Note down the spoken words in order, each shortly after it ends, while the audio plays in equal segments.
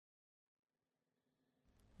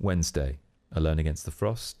Wednesday, Alone Against the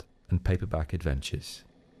Frost and Paperback Adventures.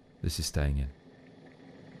 This is Staying In.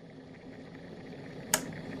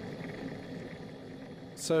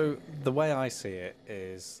 So the way I see it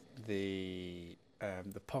is the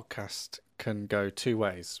podcast can go two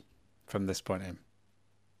ways from this point in.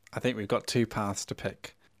 I think we've got two paths to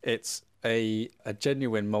pick. It's a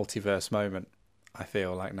genuine multiverse moment, I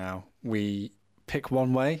feel like now. We pick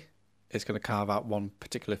one way, it's going to carve out one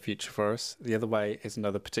particular future for us. The other way is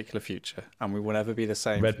another particular future, and we will never be the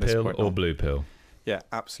same. Red from this pill point or on. blue pill? Yeah,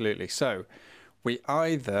 absolutely. So we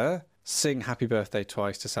either sing Happy Birthday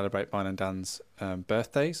twice to celebrate mine and Dan's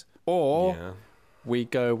birthdays, or we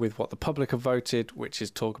go with what the public have voted, which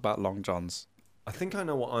is talk about Long Johns. I think I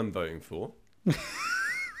know what I'm voting for.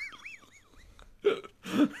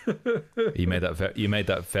 You made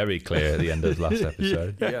that very clear at the end of last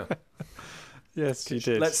episode. Yeah. Yes, you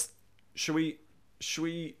did. Should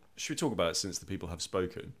we talk about it since the people have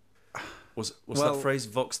spoken? What's Well, that phrase?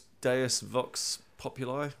 Vox Deus, Vox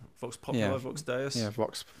Populi, Vox Populi, Yeah. Vox Deus. Yeah,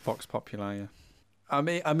 Vox Populi. Yeah.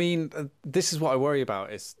 I mean, this is what I worry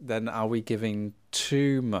about. Is then are we giving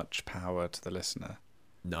too much power to the listener?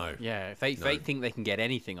 No. Yeah, if they think they can get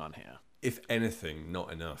anything on here. If anything,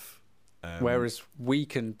 not enough. Whereas we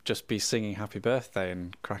can just be singing Happy Birthday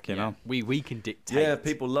and cracking on. We can dictate. Yeah,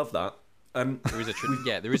 people love that. There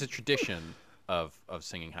is a tradition of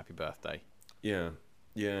singing Happy Birthday. Yeah.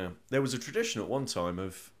 There was a tradition at one time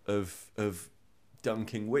of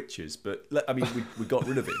dunking witches, but we got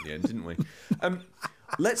rid of it in the end, didn't we?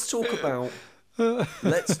 Let's talk about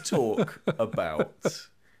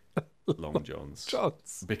Long Johns.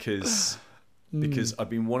 Because I've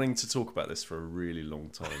been wanting to talk about this for a really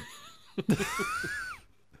long time.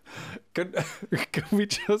 Can we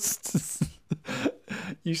just...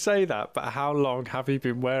 You say that, but how long have you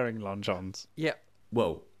been wearing Long Johns? Yeah.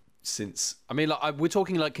 Well, since... I mean, we're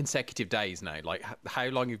talking like consecutive days now. Like, how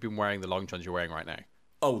long you've been wearing the Long Johns you're wearing right now?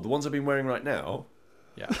 Oh, the ones I've been wearing right now?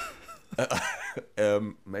 Yeah.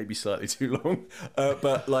 Maybe slightly too long.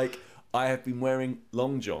 But, I have been wearing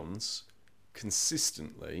Long Johns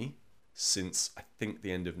consistently since, I think,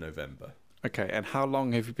 the end of November. Okay, and how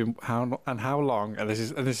long have you been... How long... And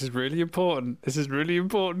this is really important. This is really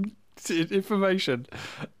important information.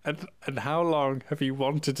 And how long have you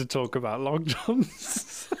wanted to talk about Long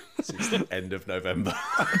Johns? Since the end of November.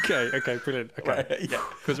 Okay, brilliant. Okay. Right, yeah.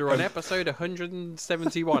 Because we're on episode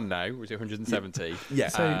 171 now, or is it 170? Yeah.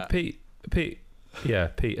 So Pete,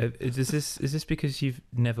 is this because you've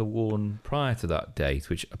never worn prior to that date,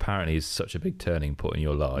 which apparently is such a big turning point in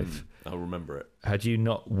your life? I'll remember it. Had you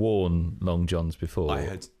not worn Long Johns before?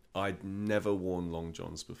 I'd never worn Long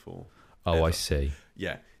Johns before. Oh, ever. I see.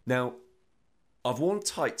 Yeah. Now, I've worn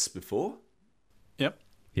tights before. Yep.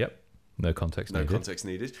 No context needed. No context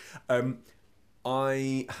needed.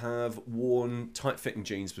 I have worn tight-fitting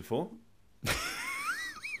jeans before.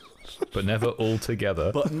 But never all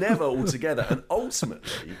together. And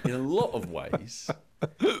ultimately, in a lot of ways,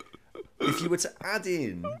 if you were to add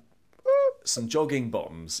in some jogging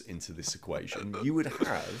bottoms into this equation, you would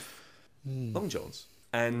have Long Johns.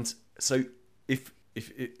 And so if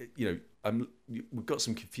we've got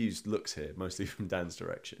some confused looks here, mostly from Dan's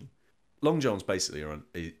direction. Long Johns basically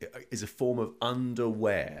is a form of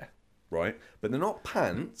underwear, right? But they're not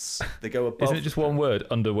pants. They go above. Isn't it just one word,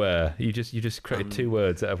 underwear? You just created two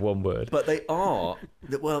words out of one word. But they are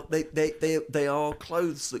they are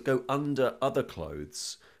clothes that go under other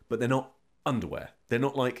clothes, but they're not underwear. They're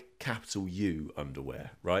not like capital U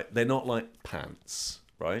underwear, right? They're not like pants,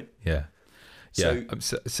 right? Yeah. Sam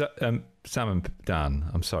and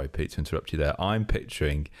Dan, I'm sorry, Pete, to interrupt you there. I'm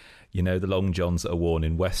picturing, the Long Johns that are worn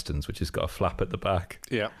in westerns, which has got a flap at the back.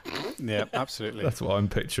 Yeah, absolutely. That's what I'm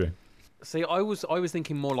picturing. See, I was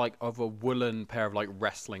thinking more like of a woolen pair of like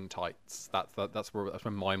wrestling tights. That's where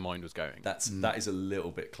my mind was going. That is a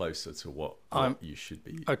little bit closer to what you should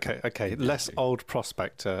be. Okay. Less old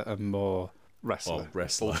prospector and more wrestler. Old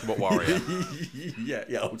wrestler. Ultimate Warrior.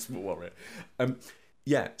 yeah, Ultimate Warrior.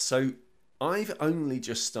 So I've only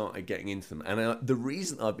just started getting into them, and the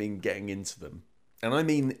reason I've been getting into them, and I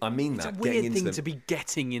mean it's that a weird getting into thing them, to be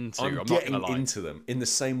getting into. I'm not getting gonna lie. into them in the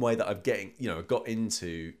same way that I've got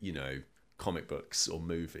into comic books or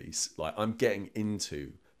movies. Like I'm getting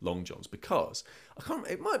into Long Johns because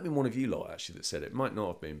it might have been one of you lot actually that said it. It might not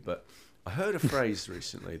have been, but I heard a phrase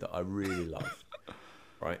recently that I really love.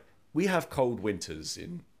 Right, we have cold winters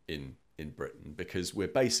in Britain because we're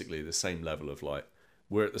basically the same level of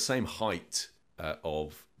we're at the same height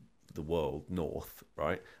of the world north,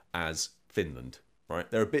 right, as Finland,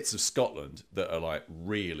 right? There are bits of Scotland that are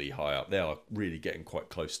really high up. They are really getting quite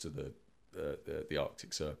close to the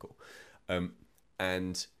Arctic Circle.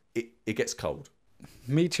 and it gets cold.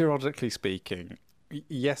 Meteorologically speaking,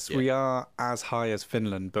 yes, Yeah. we are as high as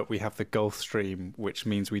Finland, but we have the Gulf Stream, which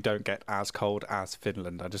means we don't get as cold as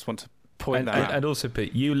Finland. I just want to point that out. And also,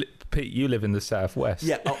 Pete, you live in the southwest.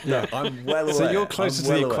 Yeah, no, I'm well aware. So you're closer I'm to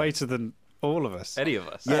well the aware. equator than all of us. Any of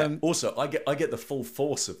us. Yeah. Also, I get the full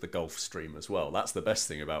force of the Gulf Stream as well. That's the best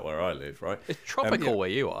thing about where I live, right? It's tropical where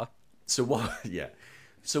you are. So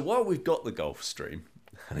while we've got the Gulf Stream,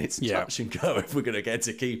 and it's touch and go if we're going to get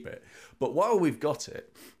to keep it, but while we've got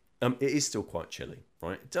it, it is still quite chilly,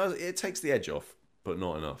 right? It takes the edge off, but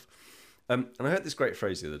not enough. And I heard this great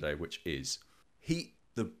phrase the other day, which is heat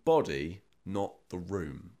the body, not the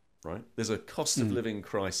room, right? There's a cost of living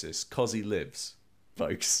crisis. Cosy lives,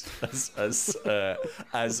 folks,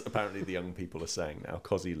 as apparently the young people are saying now.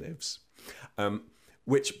 Cosy lives.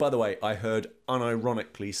 Which, by the way, I heard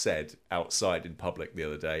unironically said outside in public the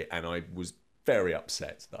other day, and I was very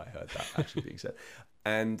upset that I heard that actually being said.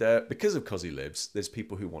 And because of Cosy Lives, there's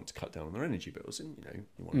people who want to cut down on their energy bills, and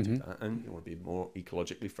you want to do that, and you want to be more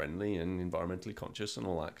ecologically friendly and environmentally conscious and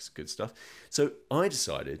all that good stuff. So I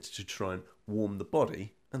decided to try and warm the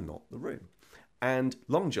body and not the room. And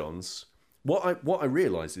Long John's, what I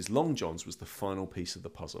realised is Long John's was the final piece of the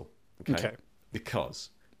puzzle. Okay. Because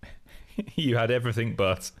You had everything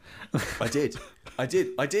but. I did.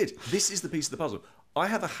 This is the piece of the puzzle. I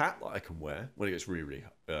have a hat that I can wear when it gets really, really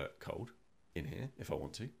cold in here, if I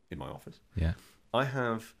want to, in my office. Yeah. I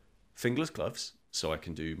have fingerless gloves, so I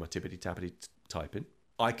can do my tippity-tappity typing.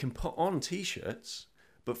 I can put on T-shirts,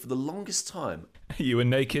 but for the longest time... You were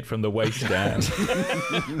naked from the waist down.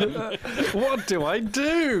 What do I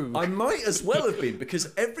do? I might as well have been,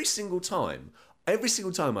 because every single time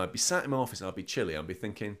I'd be sat in my office and I'd be chilly, I'd be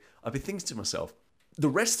thinking to myself, the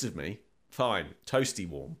rest of me, fine, toasty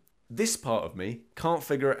warm. This part of me can't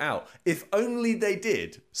figure it out. If only they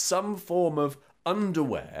did some form of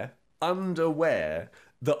underwear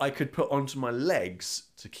that I could put onto my legs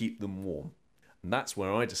to keep them warm. And that's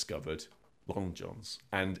where I discovered Long John's.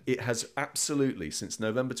 And it has absolutely, since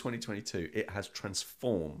November 2022, it has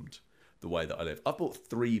transformed the way that I live. I've bought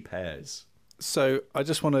 3 pairs. So I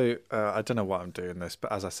just want to, I don't know why I'm doing this, but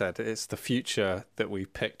as I said, it's the future that we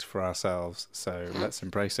picked for ourselves. So let's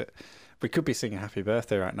embrace it. We could be singing happy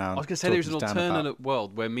birthday right now. I was going to say there's an alternate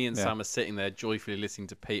world where me and Sam are sitting there joyfully listening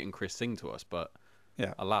to Pete and Chris sing to us, but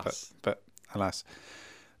alas. But alas.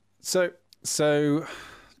 So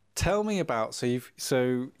tell me about,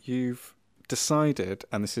 so you've decided,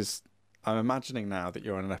 and this is, I'm imagining now that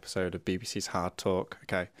you're on an episode of BBC's Hard Talk.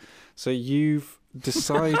 Okay. So you've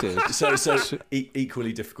decided.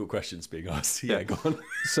 Equally difficult questions being asked. Yeah, go on.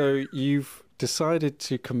 So you've decided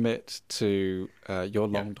to commit to your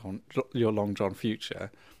Long John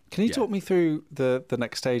future. Can you talk me through the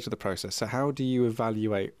next stage of the process? So how do you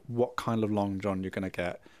evaluate what kind of Long John you're going to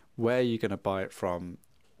get, where you're going to buy it from,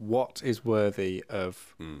 what is worthy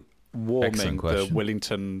of warming the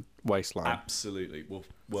Willington wasteland? Absolutely. Well.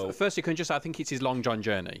 So first, you can I think it's his Long John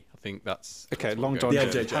journey. I think that's Long John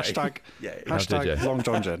journey. LJJ. Hashtag Long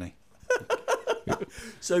John journey.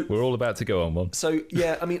 So we're all about to go on one. So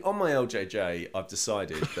yeah, I mean, on my LJJ, I've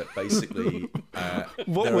decided that basically,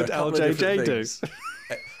 what would LJJ do?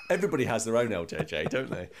 Everybody has their own LJJ, don't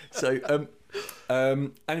they? So,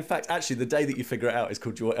 and in fact, actually, the day that you figure it out is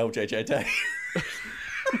called your LJJ day.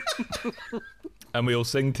 And we all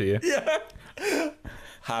sing to you. Yeah.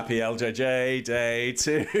 Happy LJJ day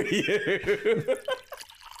to you.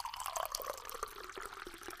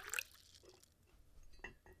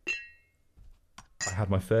 I had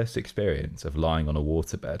my first experience of lying on a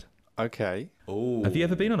waterbed. Okay. Oh. Have you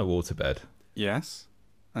ever been on a waterbed? Yes,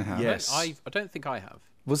 I have. Yes. I don't think I have.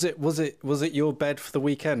 Was it your bed for the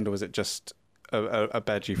weekend, or was it just a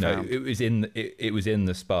bed you found? No, it was in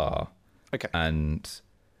the spa. Okay. And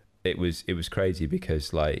it was crazy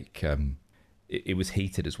because it was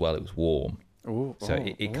heated as well. It was warm. Ooh, So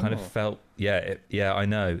it kind of felt I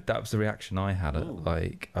know, that was the reaction I had.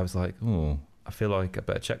 I was like, oh, I feel like I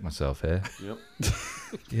better check myself here. Yep.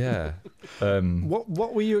 Yeah.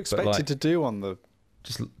 What were you expected to do on the?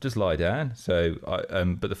 Just lie down. So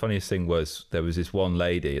but the funniest thing was there was this one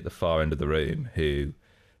lady at the far end of the room who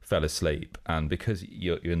fell asleep, and because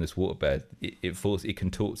you're in this waterbed, it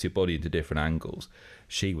contorts your body into different angles.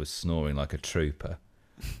 She was snoring like a trooper.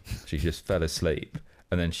 She just fell asleep,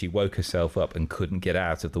 and then she woke herself up and couldn't get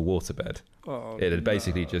out of the waterbed. Oh, It had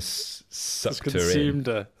basically just sucked her in. Consumed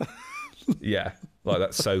her. Yeah, like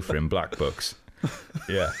that sofa in Black Books.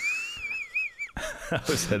 Yeah. That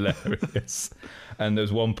was hilarious. And there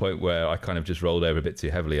was one point where I kind of just rolled over a bit too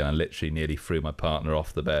heavily and I literally nearly threw my partner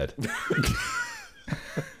off the bed.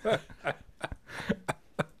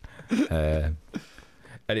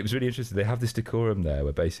 And it was really interesting. They have this decorum there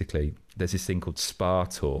where basically there's this thing called spa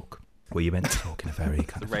talk, where you're meant to talk in a very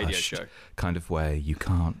kind of radio hushed show kind of way. You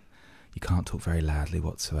can't talk very loudly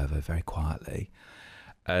whatsoever, very quietly.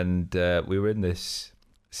 And we were in this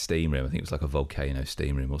steam room. I think it was like a volcano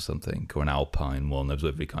steam room or something, or an alpine one. There was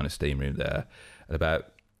every kind of steam room there. And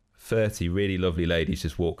about 30 really lovely ladies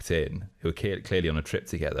just walked in who were clearly on a trip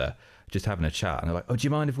together, just having a chat. And they're like, "Oh, do you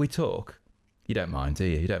mind if we talk?" "You don't mind, do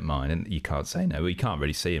you? You don't mind." And you can't say no. Well, you can't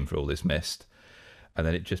really see him for all this mist. And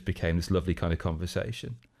then it just became this lovely kind of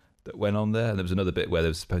conversation that went on there. And there was another bit where there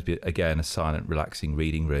was supposed to be, again, a silent, relaxing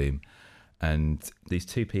reading room. And these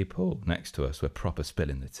two people next to us were proper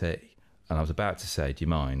spilling the tea. And I was about to say, "Do you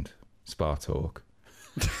mind? Spa talk."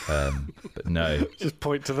 But no. Just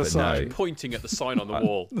point to the But side. no. pointing at the sign on the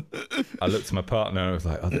wall. I looked at my partner and I was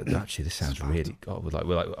like, "Oh, actually, this sounds really." God, we're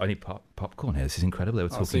like, "I need popcorn here. This is incredible." They were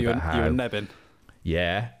talking So you about how, were nebbing.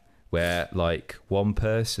 yeah, where like one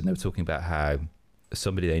person, they were talking about how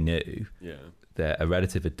somebody they knew, Yeah. a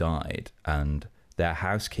relative had died, and their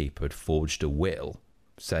housekeeper had forged a will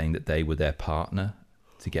saying that they were their partner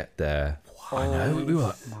to get their. I know. We were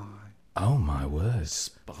like, "Oh my word!"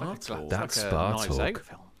 Spa talk. That's like a spa Knives talk. Out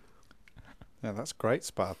film. Yeah, that's great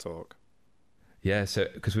spa talk. Yeah, so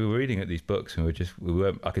because we were reading at these books and we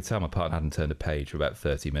weren't. I could tell my partner hadn't turned a page for about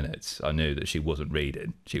 30 minutes. I knew that she wasn't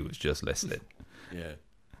reading; she was just listening. Yeah.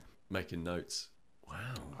 Making notes.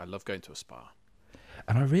 Wow. I love going to a spa.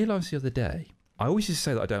 And I realised the other day, I always used to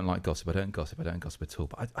say that I don't like gossip. I don't gossip at all.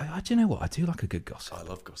 But I do you know what? I do like a good gossip. I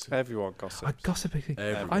love gossip. Everyone gossips. I gossip.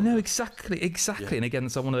 Everyone I know does. exactly. Yeah. And again,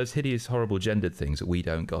 it's one of those hideous, horrible, gendered things that we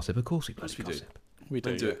don't gossip. Of course we course bloody we do. gossip. We do.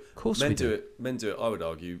 Men do yeah. it. Of course Men we do do. it. Men do it. I would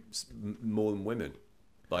argue more than women.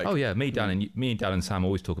 Like, Oh yeah, me and Dan and Sam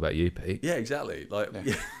always talk about you, Pete. yeah, exactly. Like,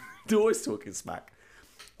 yeah. They're always talking smack.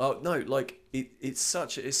 Oh no, like it's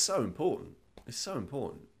so important. It's so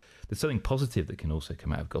important. There's something positive that can also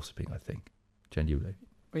come out of gossiping. I think, genuinely.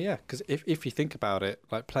 Well, yeah, because if you think about it,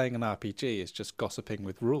 like playing an RPG is just gossiping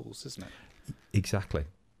with rules, isn't it? Exactly.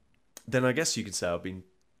 Then I guess you could say I've been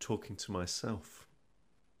talking to myself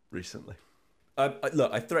recently.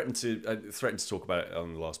 Look, I threatened to talk about it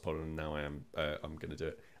on the last pod, and now I'm going to do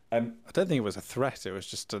it. I don't think it was a threat. It was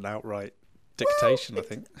just an outright dictation. I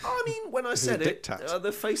think. I mean, when I was a said it, diktat.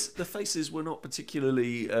 the faces were not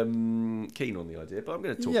particularly keen on the idea, but I'm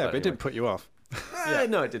going to talk Yeah, about but it it didn't put you off.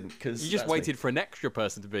 No, it didn't. Because You just waited for an extra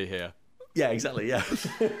person to be here. Yeah, exactly. Yeah.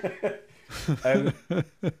 I've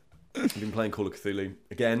been playing Call of Cthulhu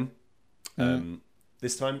again.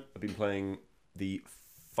 This time, I've been playing the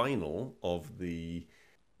final of the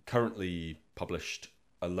currently published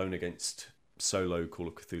Alone Against solo Call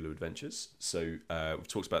of Cthulhu adventures. So we've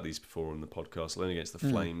talked about these before on the podcast. Alone Against the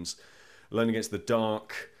Flames, Alone Against the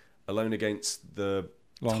Dark, Alone Against the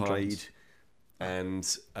Long Tide, Johns.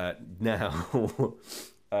 and now,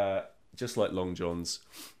 just like Long John's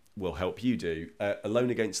will help you do, Alone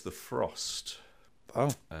Against the Frost.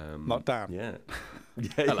 Oh, not Dan. Yeah.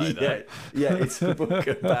 Hello yeah, there. yeah, it's a book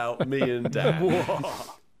about me and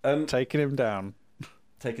Dan. Taking him down.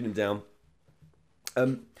 Taking him down.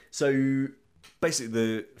 So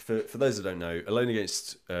basically, for those that don't know, Alone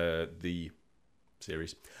Against the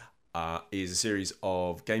series is a series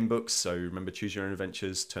of game books. So remember, choose your own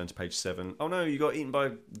adventures. Turn to page 7. Oh no, you got eaten by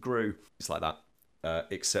a Gru. It's like that,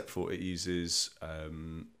 except for it uses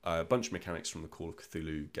a bunch of mechanics from the Call of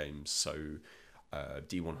Cthulhu games. So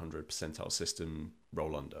D100 percentile system,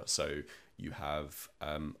 roll under. So you have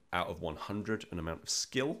out of 100 an amount of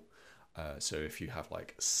skill. So if you have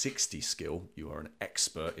like 60 skill, you are an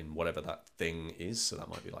expert in whatever that thing is. So that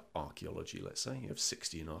might be like archaeology, let's say. You have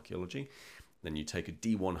 60 in archaeology. Then you take a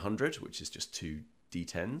D100, which is just 2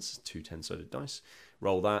 D10s, 2 10-sided dice.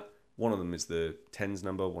 Roll that. One of them is the tens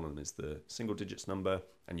number, one of them is the single digits number,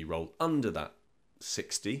 and you roll under that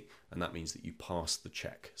 60, and that means that you pass the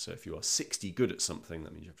check. So if you are 60 good at something,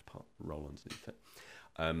 that means you have to roll underneath it.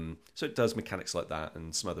 So it does mechanics like that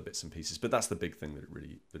and some other bits and pieces, but that's the big thing that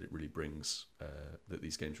it really brings, that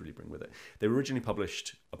these games really bring with it. They were originally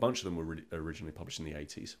published, a bunch of them were originally published in the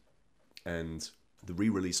 80s, and the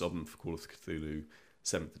re-release of them for Call of Cthulhu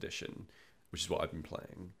 7th edition, which is what I've been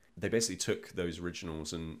playing, they basically took those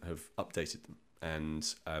originals and have updated them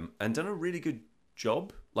and done a really good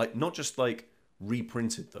job. Like, not just like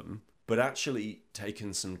reprinted them, but actually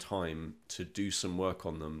taken some time to do some work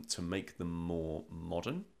on them to make them more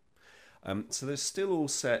modern. So they're still all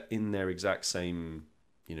set in their exact same,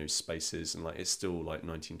 spaces, and like it's still like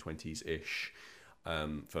 1920s ish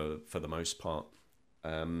for the most part.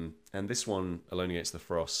 And this one, Alone Against the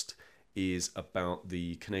Frost, is about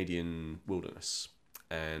the Canadian wilderness,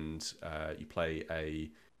 and you play a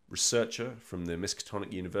researcher from the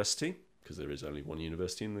Miskatonic University, because there is only one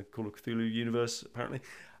university in the Call of Cthulhu universe, apparently.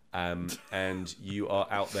 And you are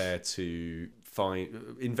out there to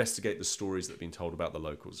investigate the stories that have been told about the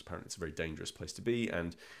locals. Apparently, it's a very dangerous place to be,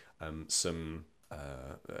 and some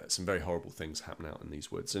very horrible things happen out in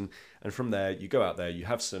these woods. And from there, you go out there. You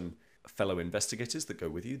have some fellow investigators that go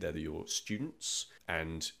with you. They're your students,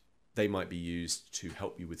 and they might be used to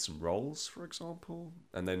help you with some roles, for example.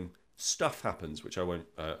 And then stuff happens, which I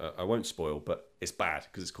won't spoil, but it's bad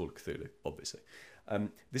because it's called Cthulhu, obviously.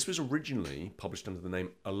 This was originally published under the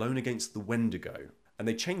name Alone Against the Wendigo, and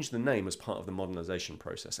they changed the name as part of the modernization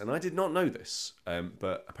process. And I did not know this,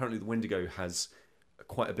 but apparently the Wendigo has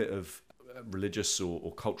quite a bit of religious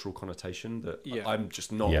or cultural connotation that I'm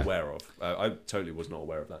just not aware of. I totally was not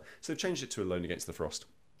aware of that. So they've changed it to Alone Against the Frost.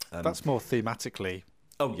 That's more thematically,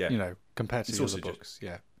 compared to the other books.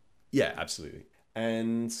 Yeah, absolutely.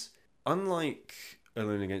 And unlike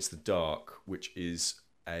Alone Against the Dark, which is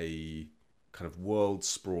a kind of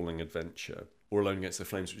world-sprawling adventure, or Alone Against the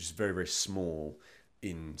Flames, which is very, very small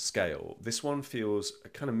in scale, this one feels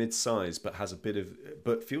kind of mid-size, but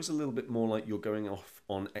feels a little bit more like you're going off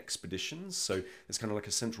on expeditions. So it's kind of like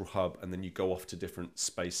a central hub, and then you go off to different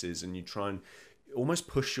spaces, and you try and almost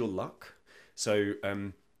push your luck. So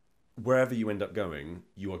wherever you end up going,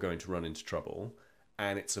 you are going to run into trouble,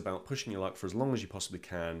 and it's about pushing your luck for as long as you possibly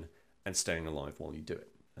can and staying alive while you do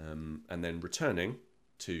it, and then returning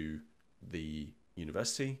to the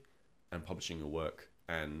university and publishing your work,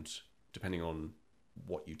 and depending on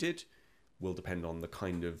what you did will depend on the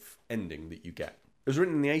kind of ending that you get. It was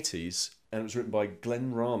written in the 80s, and it was written by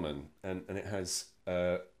Glenn Rahman, and it has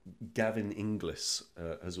Gavin Inglis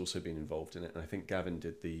has also been involved in it, and I think Gavin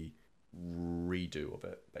did the redo of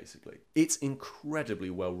it, basically. It's incredibly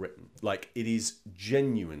well written. Like, it is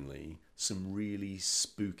genuinely some really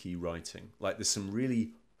spooky writing. Like, there's some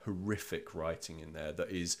really horrific writing in there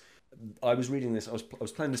that is... I was reading this. I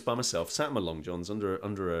was playing this by myself, sat in my long johns under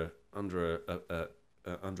a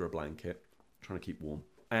blanket, trying to keep warm.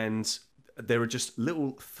 And there are just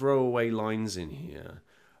little throwaway lines in here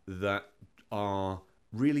that are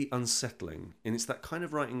really unsettling. And it's that kind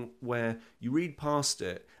of writing where you read past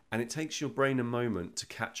it, and it takes your brain a moment to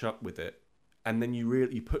catch up with it. And then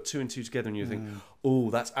you put two and two together, and you think, "Oh,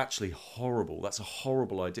 that's actually horrible. That's a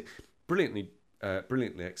horrible idea." Brilliantly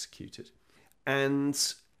executed, and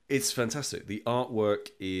it's fantastic. The artwork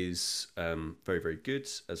is very, very good,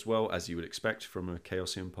 as well, as you would expect from a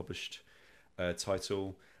Chaosium published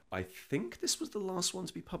title. I think this was the last one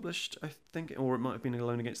to be published, or it might have been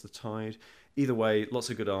Alone Against the Tide. Either way, lots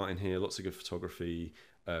of good art in here, lots of good photography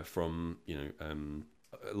from,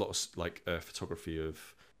 a lot of photography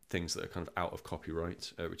of things that are kind of out of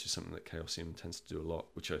copyright, which is something that Chaosium tends to do a lot,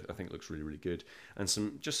 which I think looks really, really good. And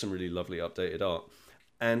some really lovely updated art.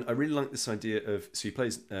 And I really like this idea of... So he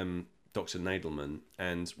plays Dr. Nadelman,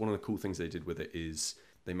 and one of the cool things they did with it is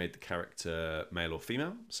they made the character male or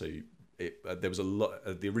female. So there was a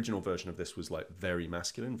lot... the original version of this was like very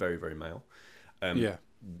masculine, very, very male.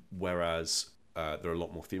 Whereas there are a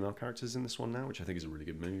lot more female characters in this one now, which I think is a really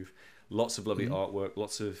good move. Lots of lovely artwork,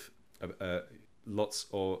 lots of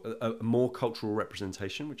more cultural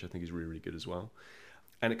representation, which I think is really, really good as well.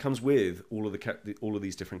 And it comes with all of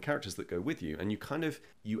these different characters that go with you, and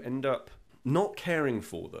you end up not caring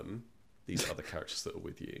for them, these other characters that are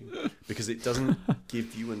with you, because it doesn't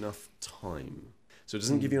give you enough time. So it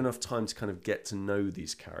doesn't give you enough time to kind of get to know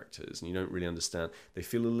these characters, and you don't really understand. They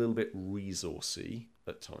feel a little bit resourcey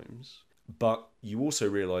at times, but you also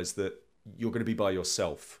realise that you're going to be by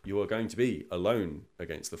yourself. You are going to be alone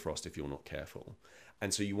against the frost if you're not careful.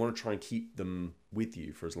 And so you want to try and keep them with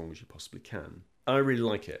you for as long as you possibly can. I really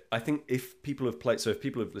like it. I think if people have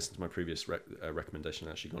listened to my previous recommendation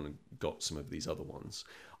and actually gone and got some of these other ones,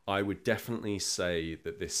 I would definitely say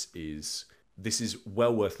that this is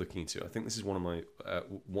well worth looking into. I think this is one of my...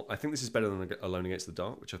 I think this is better than Alone Against the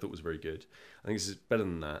Dark, which I thought was very good. I think this is better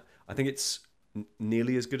than that. I think it's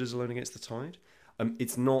nearly as good as Alone Against the Tide.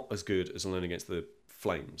 It's not as good as Alone Against the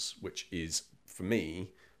Flames, which is, for me...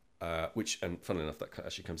 and funnily enough, that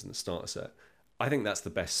actually comes in the starter set. I think that's the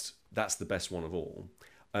best. That's the best one of all,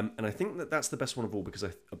 and I think that's the best one of all because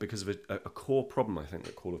of a core problem I think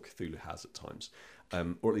that Call of Cthulhu has at times,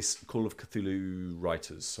 or at least Call of Cthulhu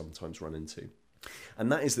writers sometimes run into, and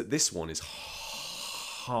that is that this one is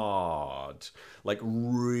hard, like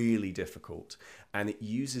really difficult, and it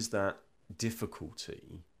uses that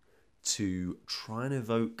difficulty to try and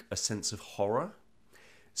evoke a sense of horror.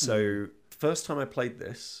 So first time I played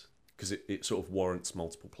this, because it sort of warrants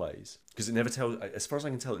multiple plays, because it never tells, as far as I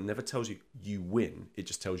can tell, it never tells you you win, it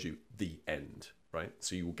just tells you the end, right?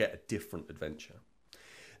 So you will get a different adventure.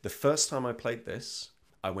 The first time I played this,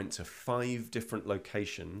 I went to 5 different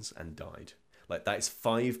locations and died. Like, that is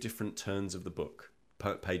 5 different turns of the book,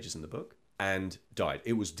 pages in the book, and died.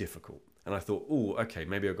 It was difficult. And I thought, oh, okay,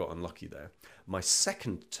 maybe I got unlucky there. My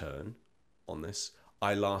second turn on this,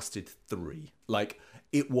 I lasted 3. Like,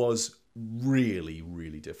 it was really,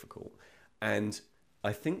 really difficult. And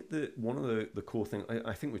I think that one of the core things,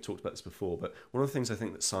 I think we've talked about this before, but one of the things I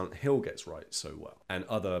think that Silent Hill gets right so well, and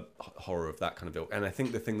other horror of that kind of ilk, and I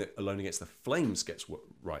think the thing that Alone Against the Flames gets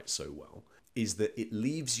right so well, is that it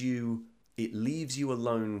leaves you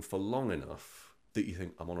alone for long enough that you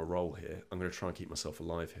think, I'm on a roll here, I'm going to try and keep myself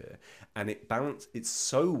alive here. And it's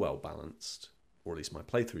so well balanced, or at least my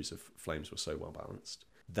playthroughs of Flames were so well balanced,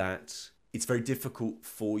 that it's very difficult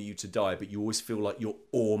for you to die, but you always feel like you're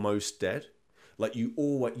almost dead. Like, you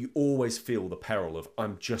always feel the peril of,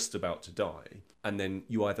 I'm just about to die. And then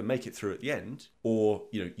you either make it through at the end, or,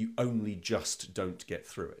 you only just don't get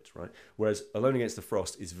through it, right? Whereas Alone Against the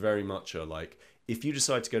Frost is very much like, if you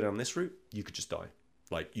decide to go down this route, you could just die.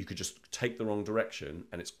 Like, you could just take the wrong direction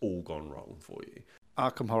and it's all gone wrong for you.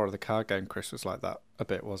 Arkham Horror, the card game, Chris, was like that a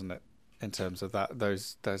bit, wasn't it? In terms of that,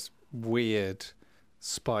 those weird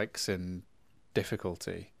spikes in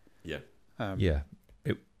difficulty. Yeah. Yeah.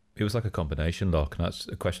 It was like a combination lock, and that's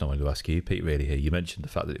a question I wanted to ask you, Pete, really, here. You mentioned the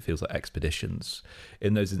fact that it feels like expeditions.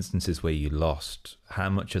 In those instances where you lost, how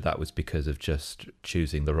much of that was because of just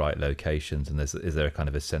choosing the right locations, and is there a kind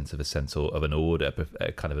of a sense of an order,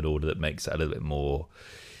 a kind of an order that makes it a little bit more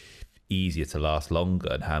easier to last longer,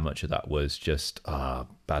 and how much of that was just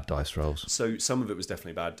bad dice rolls? So some of it was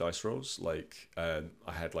definitely bad dice rolls. Like, I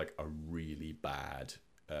had like a really bad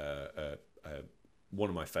one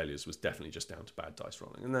of my failures was definitely just down to bad dice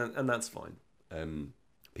rolling, and that's fine.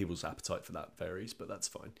 People's appetite for that varies, but that's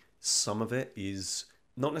fine. Some of it is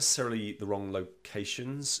not necessarily the wrong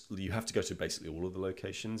locations. You have to go to basically all of the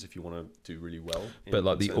locations if you want to do really well. But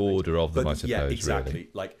like the order of them, I suppose. Yeah, exactly.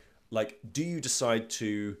 Really. Like, do you decide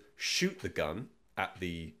to shoot the gun at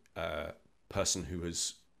the person who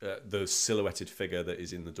has the silhouetted figure that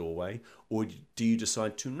is in the doorway, or do you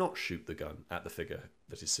decide to not shoot the gun at the figure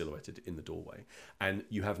that is silhouetted in the doorway? And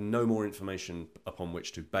you have no more information upon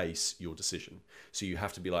which to base your decision. So you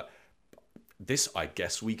have to be like, this, I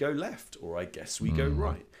guess we go left, or I guess we go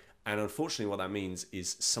right. And unfortunately, what that means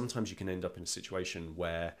is sometimes you can end up in a situation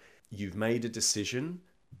where you've made a decision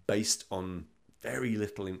based on very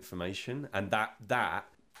little information, and that's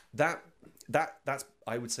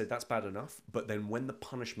I would say that's bad enough. But then when the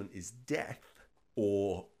punishment is death,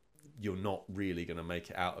 or you're not really going to make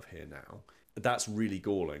it out of here now, that's really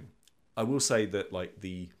galling. I will say that like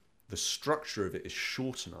the structure of it is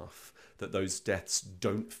short enough that those deaths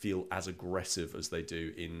don't feel as aggressive as they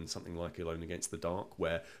do in something like Alone Against the Dark,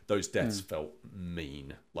 where those deaths felt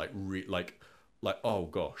mean, like oh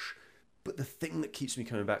gosh. But the thing that keeps me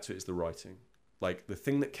coming back to it is the writing. Like, the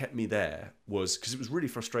thing that kept me there was, because it was really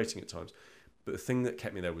frustrating at times, but the thing that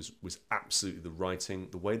kept me there was absolutely the writing.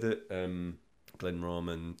 The way that Glenn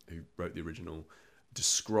Rahman, who wrote the original,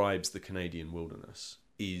 describes the Canadian wilderness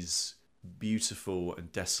is beautiful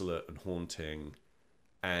and desolate and haunting.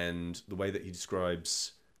 And the way that he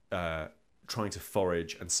describes trying to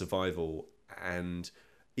forage and survival and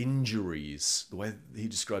injuries, the way that he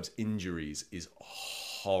describes injuries is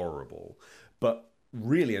horrible, but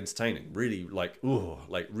really entertaining, really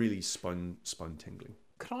really spine tingling.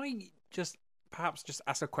 Can I perhaps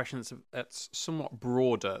ask a question that's somewhat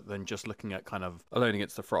broader than just looking at kind of Alone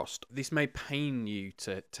Against the Frost? This may pain you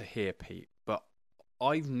to hear, Pete, but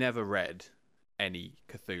I've never read any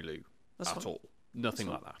Cthulhu at all. Nothing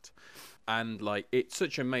like that. And like, it's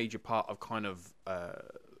such a major part of kind of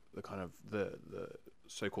the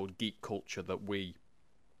so-called geek culture that we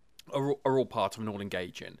are all part of and all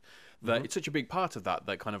engage in. That it's such a big part of that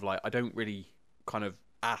kind of like, I don't really kind of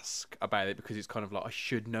ask about it because it's kind of like, I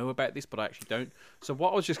should know about this, but I actually don't. So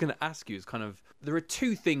what I was just going to ask you is kind of, there are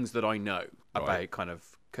 2 things that I know about kind of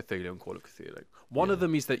Cthulhu and Call of Cthulhu. One of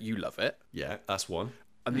them is that you love it. Yeah, that's one.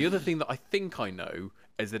 And the other thing that I think I know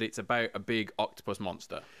is that it's about a big octopus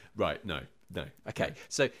monster. Right, no. Okay, no.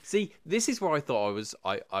 so see, this is where I thought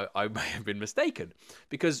I may have been mistaken,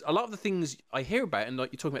 because a lot of the things I hear about and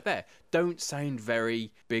like you're talking about there don't sound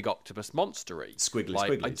very big octopus monstery.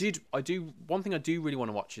 Squiggly. I do. One thing I do really want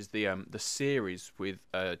to watch is the series with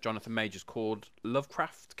Jonathan Majors called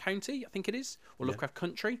Lovecraft County, I think it is, or Lovecraft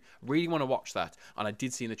Country. Really want to watch that, and I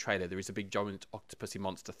did see in the trailer there is a big giant octopusy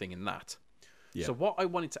monster thing in that. Yeah. So what I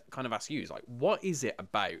wanted to kind of ask you is like, what is it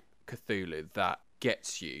about Cthulhu that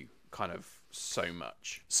gets you kind of so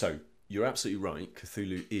much? So you're absolutely right.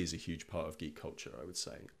 Cthulhu is a huge part of geek culture, I would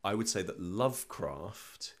say. I would say that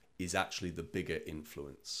Lovecraft is actually the bigger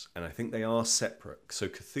influence. And I think they are separate. So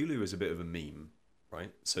Cthulhu is a bit of a meme,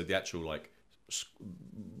 right? So the actual like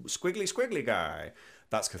squiggly guy,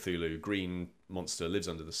 that's Cthulhu, green monster, lives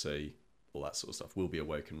under the sea, all that sort of stuff. Will be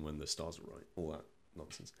awakened when the stars are right, all that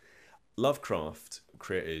nonsense. Lovecraft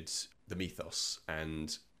created the mythos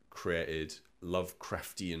and created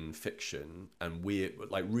Lovecraftian fiction and weird,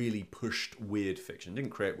 like really pushed weird fiction.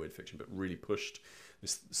 Didn't create weird fiction, but really pushed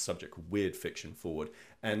this subject called weird fiction forward.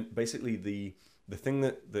 And basically the thing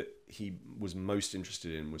that he was most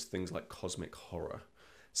interested in was things like cosmic horror.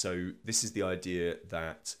 So this is the idea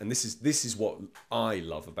that, and this is what I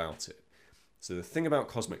love about it. So the thing about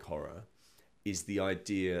cosmic horror is the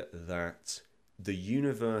idea that the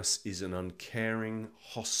universe is an uncaring,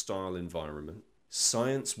 hostile environment.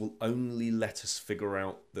 Science will only let us figure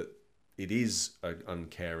out that it is an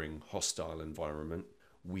uncaring, hostile environment.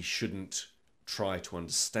 We shouldn't try to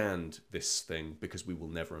understand this thing because we will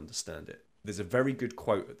never understand it. There's a very good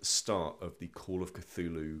quote at the start of the Call of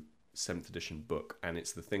Cthulhu 7th edition book, and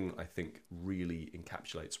it's the thing I think really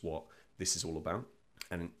encapsulates what this is all about.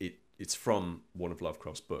 And it's from one of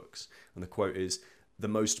Lovecraft's books. And the quote is, "The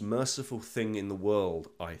most merciful thing in the world,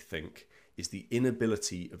 I think, is the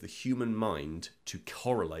inability of the human mind to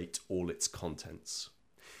correlate all its contents."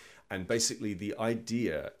 And basically the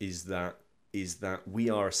idea is that we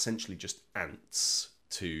are essentially just ants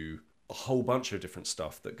to a whole bunch of different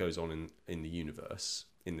stuff that goes on in the universe,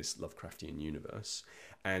 in this Lovecraftian universe.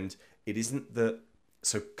 And it isn't that...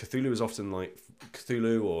 So Cthulhu is often like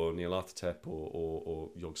Cthulhu or Nyarlathotep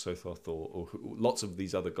or Yog-Sothoth or lots of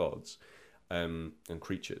these other gods and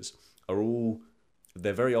creatures are all...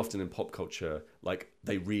 They're very often in pop culture, like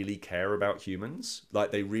they really care about humans,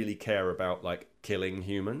 like they really care about like killing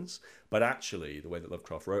humans. But actually, the way that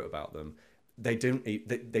Lovecraft wrote about them, they don't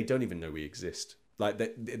even know we exist. Like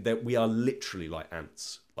that we are literally like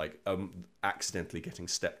ants, like accidentally getting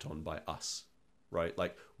stepped on by us, right?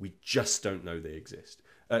 Like we just don't know they exist.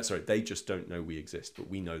 They just don't know we exist, but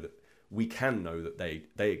we know that we can know that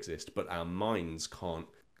they exist, but our minds can't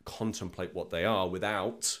contemplate what they are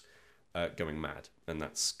without going mad. And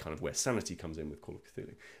that's kind of where sanity comes in with Call of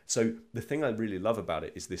Cthulhu. So the thing I really love about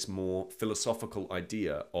it is this more philosophical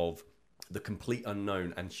idea of the complete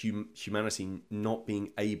unknown and humanity not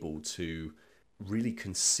being able to really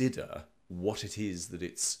consider what it is that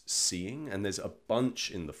it's seeing. And there's a bunch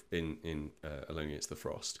in Alone Against the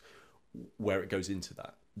Frost where it goes into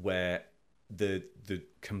that, where the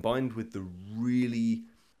combined with the really,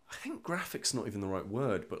 I think graphic's not even the right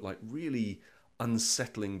word, but like really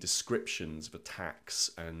unsettling descriptions of attacks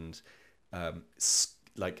and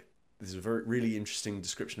like there's a very really interesting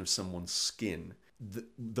description of someone's skin.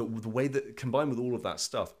 The way that combined with all of that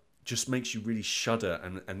stuff just makes you really shudder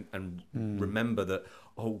and remember that,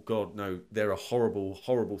 oh God, no, there are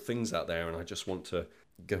horrible things out there, and I just want to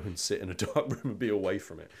go and sit in a dark room and be away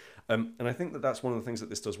from it. And I think that that's one of the things that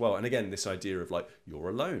this does well. And again, this idea of like you're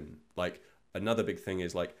alone. Like another big thing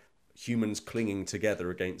is like humans clinging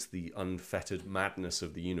together against the unfettered madness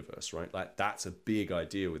of the universe, right? Like that's a big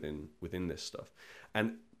idea within this stuff.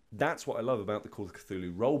 And that's what I love about the Call of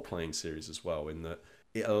Cthulhu role-playing series as well, in that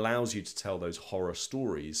it allows you to tell those horror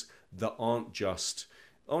stories that aren't just,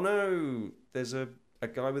 oh no, there's a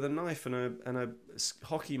guy with a knife and a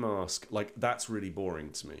hockey mask. Like that's really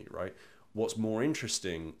boring to me, right? What's more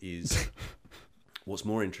interesting is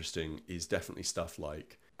definitely stuff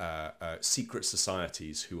like secret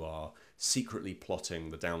societies who are secretly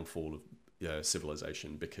plotting the downfall of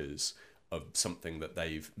civilization because of something that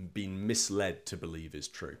they've been misled to believe is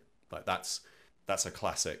true. Like that's a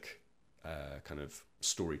classic kind of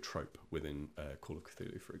story trope within Call of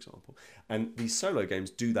Cthulhu, for example. And these solo games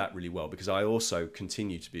do that really well, because I also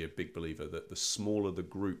continue to be a big believer that the smaller the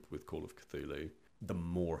group with Call of Cthulhu, the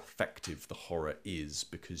more effective the horror is,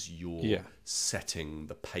 because you're setting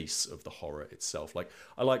the pace of the horror itself. Like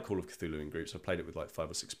I like Call of Cthulhu in groups. I've played it with like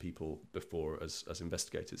 5 or 6 people before as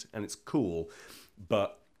investigators, and it's cool,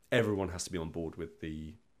 but everyone has to be on board with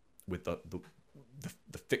the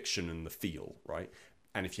fiction and the feel, right?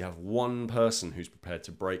 And if you have one person who's prepared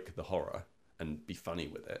to break the horror and be funny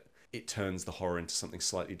with it, it turns the horror into something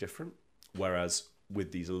slightly different. Whereas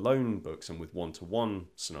with these alone books and with one-to-one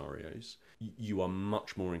scenarios, you are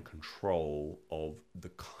much more in control of the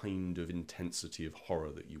kind of intensity of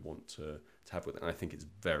horror that you want to have with it. And I think it's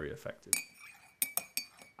very effective.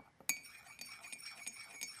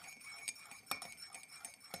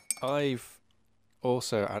 I've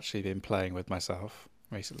also actually been playing with myself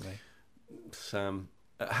recently. Sam,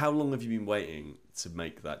 how long have you been waiting to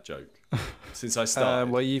make that joke? Since I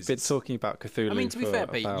started. Well, you've been talking about Cthulhu. I mean, to be fair,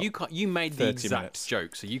 Pete, about you made the exact minutes.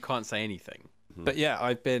 joke, so you can't say anything. But yeah,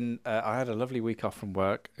 I've been. I had a lovely week off from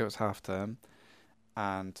work. It was half term,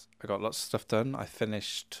 and I got lots of stuff done. I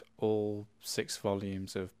finished all 6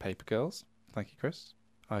 volumes of Paper Girls. Thank you, Chris.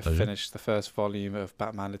 I Pleasure. finished the first volume of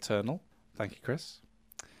Batman Eternal. Thank you, Chris.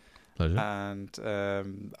 Pleasure. And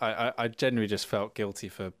I genuinely just felt guilty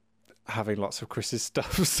for having lots of Chris's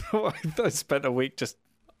stuff, so I spent a week just.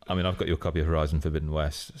 I mean, I've got your copy of Horizon Forbidden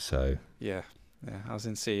West, so Yeah. I was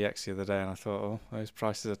in CEX the other day, and I thought, oh, those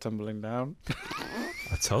prices are tumbling down.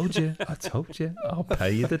 I told you. I'll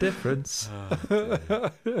pay you the difference.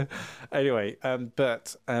 Anyway,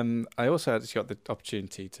 but I also actually got the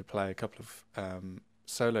opportunity to play a couple of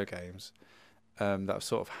solo games that I've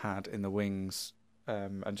sort of had in the wings,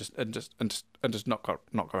 and just not got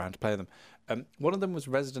around to play them. One of them was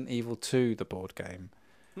Resident Evil 2, the board game,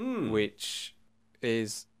 which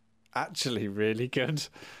is actually really good.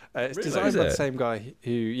 It's Really? designed Is by the it? same guy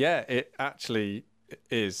who, yeah, it actually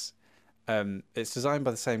is. It's designed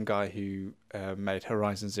by the same guy who made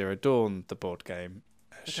Horizon Zero Dawn, the board game,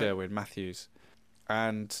 Sherwin Matthews.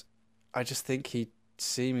 And I just think he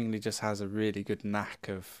seemingly just has a really good knack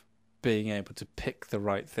of being able to pick the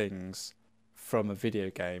right things from a video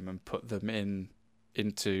game and put them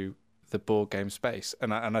into the board game space.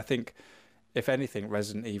 And I think, if anything,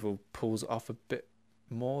 Resident Evil pulls off a bit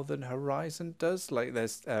more than Horizon does. Like,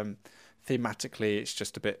 there's thematically, it's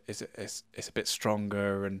just a bit, it's a bit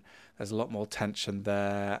stronger, and there's a lot more tension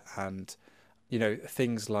there, and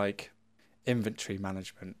things like inventory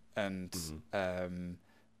management and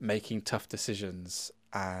making tough decisions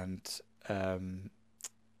and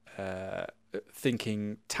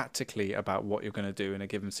thinking tactically about what you're going to do in a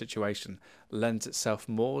given situation lends itself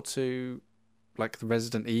more to like the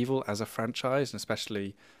Resident Evil as a franchise, and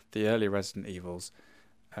especially the early Resident Evils,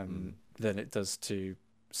 than it does to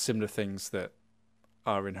similar things that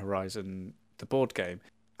are in Horizon, the board game.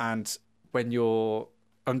 And when you're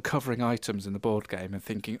uncovering items in the board game and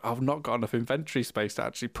thinking, I've not got enough inventory space to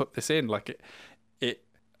actually put this in, like it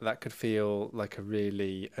that could feel like a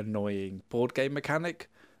really annoying board game mechanic,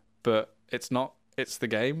 but it's not. It's the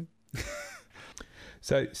game.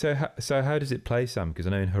 So how does it play, Sam? Because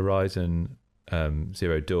I know in Horizon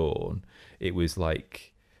Zero Dawn, it was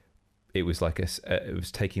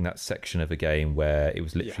taking that section of a game where it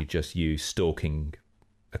was literally just you stalking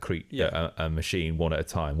a machine one at a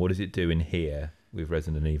time. What does it do in here with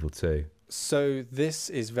Resident Evil 2? So this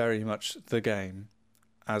is very much the game,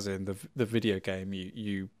 as in the video game.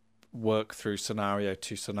 You work through scenario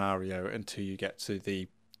to scenario until you get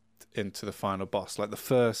into the final boss. Like the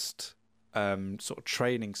first sort of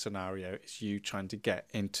training scenario is you trying to get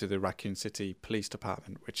into the Raccoon City Police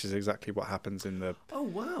Department, which is exactly what happens in the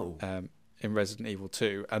in Resident Evil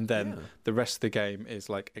 2, and then the rest of the game is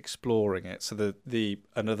like exploring it. So the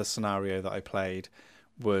another scenario that I played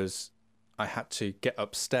was I had to get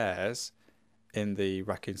upstairs in the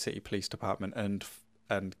Raccoon City Police Department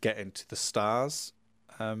and get into the stars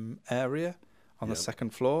area on the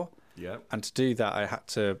second floor. Yeah. And to do that, I had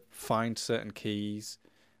to find certain keys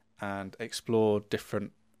and explore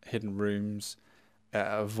different hidden rooms,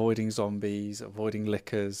 avoiding zombies, avoiding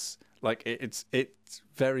lickers. Like it's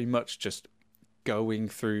very much just going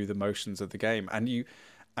through the motions of the game, and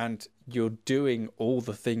you're doing all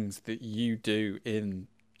the things that you do in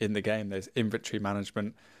the game. There's inventory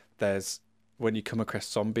management. There's when you come across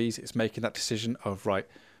zombies, it's making that decision of, right,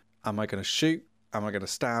 am I going to shoot? Am I going to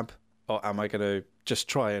stab? Or am I going to just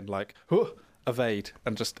try and evade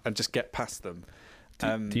and just get past them?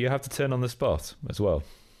 Do you have to turn on the spot as well?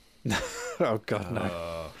 Oh God,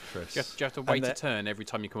 no. Chris. Do you have to wait a turn every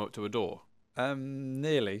time you come up to a door?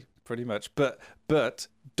 Nearly, pretty much. But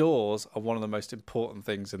doors are one of the most important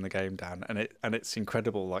things in the game, Dan, and it's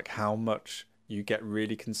incredible like how much you get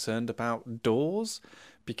really concerned about doors,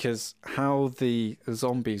 because how the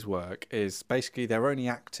zombies work is basically they're only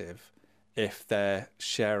active if they're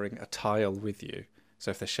sharing a tile with you.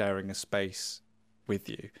 So if they're sharing a space with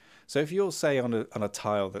you. So if you're, say, on a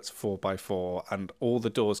tile that's 4x4 and all the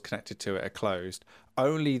doors connected to it are closed,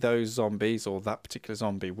 only those zombies or that particular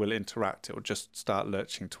zombie will interact. It will just start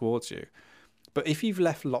lurching towards you. But if you've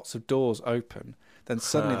left lots of doors open, then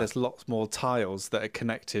suddenly there's lots more tiles that are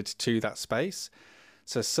connected to that space.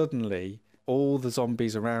 So suddenly all the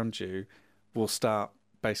zombies around you will start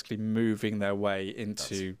basically moving their way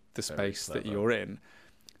into the space that you're in.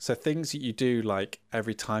 So things that you do, like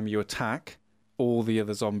every time you attack, all the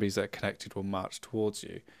other zombies that are connected will march towards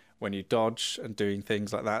you. When you dodge and doing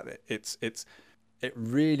things like that, it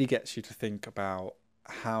really gets you to think about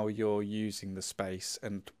how you're using the space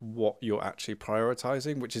and what you're actually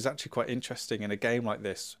prioritizing, which is actually quite interesting in a game like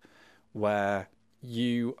this, where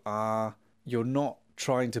you're not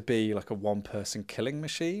trying to be like a one-person killing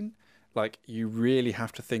machine. Like, you really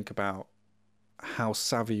have to think about how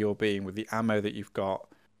savvy you're being with the ammo that you've got,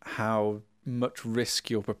 how much risk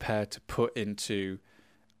you're prepared to put into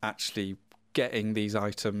actually getting these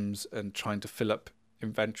items and trying to fill up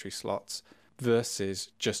inventory slots versus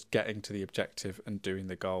just getting to the objective and doing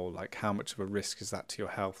the goal. Like, how much of a risk is that to your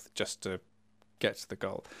health just to get to the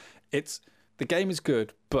goal? The game is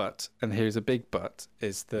good, but, and here's a big but,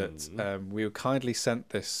 is that we were kindly sent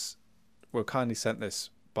this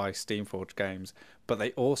by Steamforged Games, but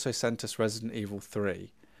they also sent us Resident Evil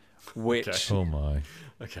 3, which Oh my.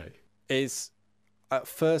 Okay. is, at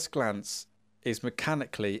first glance, is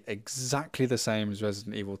mechanically exactly the same as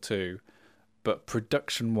Resident Evil 2, but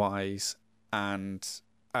production-wise and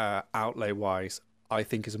outlay-wise, I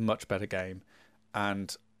think is a much better game,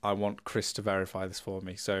 and I want Chris to verify this for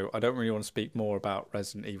me. So I don't really want to speak more about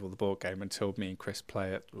Resident Evil, the board game, until me and Chris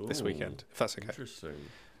play it this weekend, if that's okay. Interesting.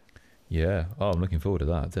 Yeah. Oh, I'm looking forward to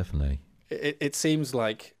that. Definitely. It seems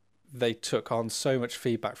like they took on so much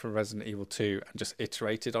feedback from Resident Evil 2 and just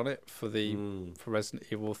iterated on it for Resident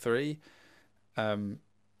Evil 3.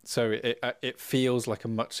 So it feels like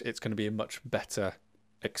it's going to be a much better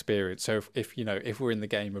experience. So if we're in the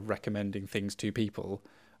game of recommending things to people,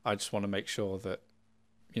 I just want to make sure that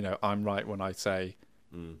I'm right when I say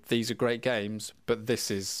these are great games, but this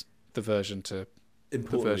is the version to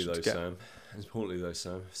Importantly, the version though, to get.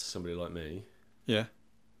 Sam, somebody like me, Yeah.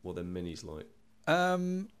 what are minis like?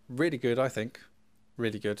 Really good, I think.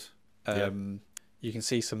 Really good. You can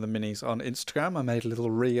see some of the minis on Instagram. I made a little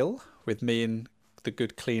reel with me and the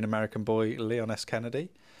good, clean American boy Leon S. Kennedy.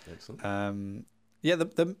 Excellent.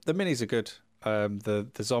 The minis are good.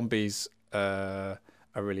 The zombies are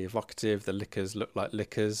really evocative. The lickers look like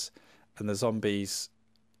lickers, and the zombies,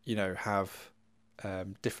 have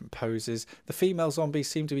different poses. The female zombies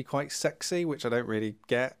seem to be quite sexy, which I don't really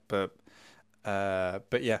get, but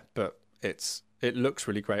it looks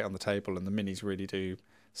really great on the table, and the minis really do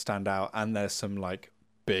stand out. And there's some like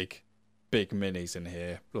big minis in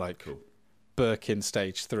here, like Cool. Birkin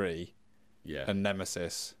Stage 3 Yeah. and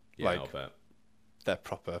Nemesis. Yeah, like I'll bet. they're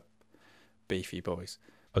proper beefy boys.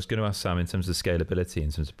 I was going to ask Sam, in terms of scalability,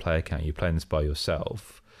 in terms of player count, you're playing this by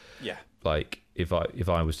yourself. Yeah. Like, if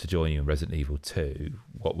I was to join you in Resident Evil 2,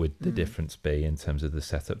 what would the difference be in terms of the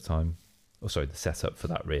setup time? Or sorry, the setup for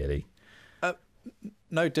that, really?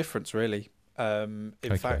 No difference really. In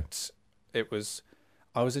fact, I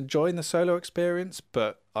was enjoying the solo experience,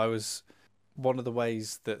 but one of the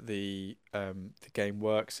ways that the game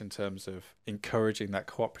works in terms of encouraging that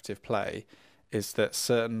cooperative play is that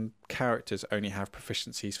certain characters only have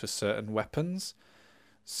proficiencies for certain weapons.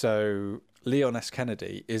 So Leon S.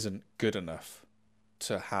 Kennedy isn't good enough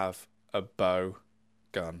to have a bow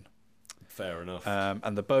gun. Fair enough.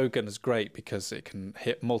 And the bow gun is great because it can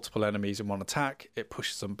hit multiple enemies in one attack. It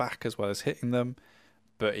pushes them back as well as hitting them,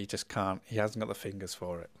 but he just can't. He hasn't got the fingers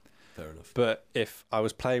for it. Fair enough. But if I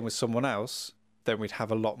was playing with someone else, then we'd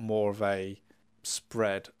have a lot more of a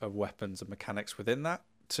spread of weapons and mechanics within that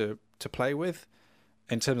to play with.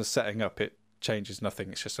 In terms of setting up, it changes nothing.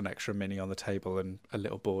 It's just an extra mini on the table and a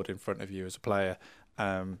little board in front of you as a player.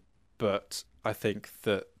 But I think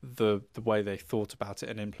that the way they thought about it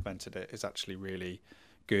and implemented it is actually really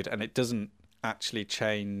good. And it doesn't actually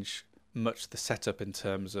change much the setup in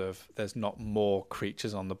terms of there's not more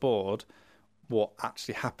creatures on the board. What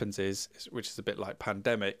actually happens is, which is a bit like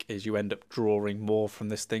Pandemic, is you end up drawing more from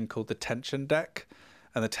this thing called the tension deck.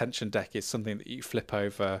 And the tension deck is something that you flip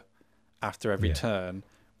over after every turn,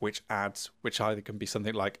 which either can be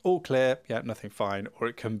something like all clear, nothing, fine, or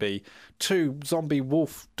it can be 2 zombie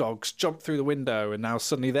wolf dogs jump through the window and now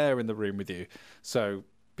suddenly they're in the room with you. So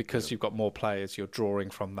because you've got more players, you're drawing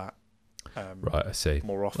from that. Right, I see.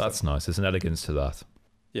 More often. That's nice. There's an elegance to that.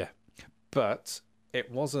 Yeah, but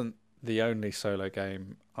it wasn't the only solo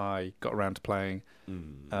game I got around to playing.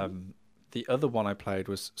 The other one I played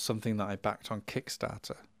was something that I backed on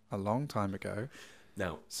Kickstarter a long time ago.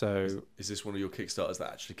 Now, so is this one of your Kickstarters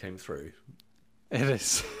that actually came through? It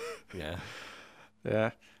is. Yeah.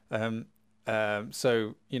 Yeah.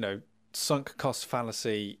 So, sunk cost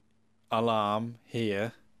fallacy alarm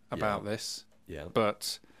here about this. Yeah.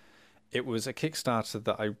 But it was a Kickstarter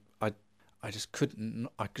that I just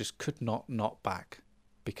could not back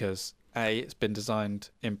because A, it's been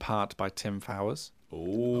designed in part by Tim Fowers.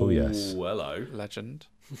 Oh yes. Hello. Legend.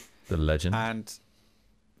 The legend. And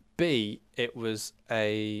B, it was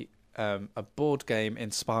a board game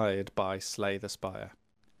inspired by Slay the Spire.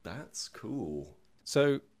 That's cool.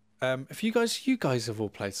 So, if you guys have all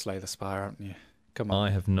played Slay the Spire, haven't you? Come on.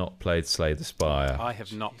 I have not played Slay the Spire. I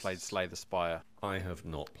have not played Slay the Spire. I have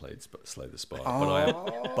not played Slay the Spire,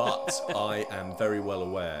 Oh. but I am very well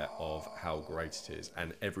aware of how great it is.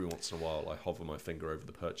 And every once in a while, I hover my finger over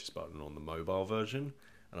the purchase button on the mobile version,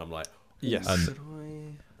 and I'm like, Yes. should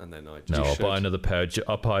I? And then I just No, I'll buy another pair.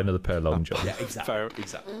 I'll buy another pair of long johns. Yeah, exactly. Fair.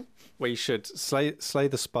 Exactly. We should. Slay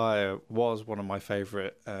the Spire was one of my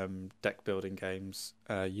favourite deck building games,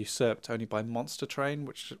 usurped only by Monster Train,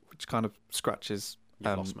 which kind of scratches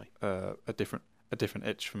You lost me. a different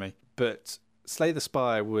itch for me. But Slay the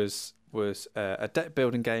Spire was a deck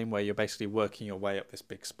building game where you're basically working your way up this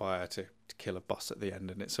big spire to kill a boss at the end,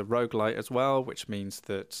 and it's a roguelite as well, which means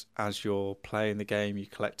that as you're playing the game, you're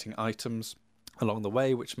collecting items along the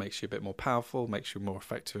way, which makes you a bit more powerful, makes you more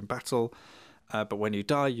effective in battle. But when you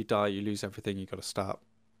die, you lose everything. You've got to start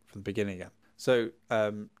from the beginning again. So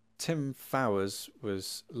Tim Fowers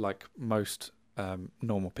was, like most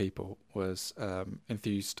normal people, was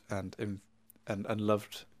enthused and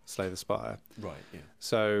loved Slay the Spire. Right. Yeah.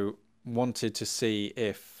 So wanted to see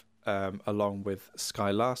if, along with Sky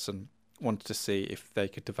Larson, wanted to see if they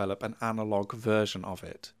could develop an analog version of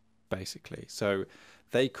it, basically. So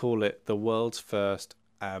they call it the world's first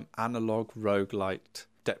analog roguelite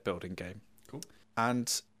deck building game. Cool.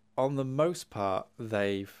 And on the most part,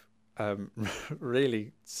 they've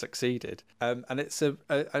really succeeded. And it's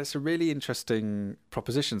a really interesting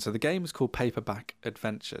proposition. So the game is called Paperback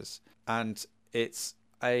Adventures, and it's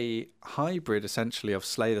a hybrid essentially of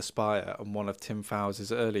Slay the Spire and one of Tim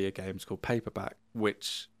Fowers' earlier games called Paperback,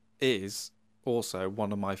 which is also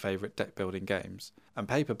one of my favourite deck building games. And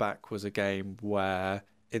Paperback was a game where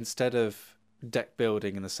instead of deck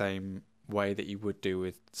building in the same way that you would do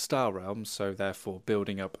with Star Realms, so therefore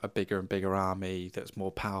building up a bigger and bigger army that's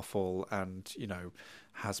more powerful and, you know,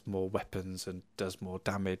 has more weapons and does more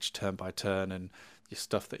damage turn by turn, and your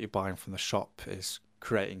stuff that you're buying from the shop is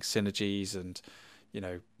creating synergies, and you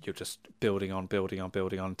know, you're just building on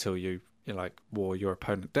until you like wore your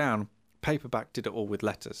opponent down. Paperback did it all with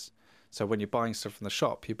letters. So when you're buying stuff from the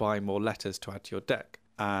shop, you're buying more letters to add to your deck.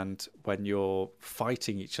 And when you're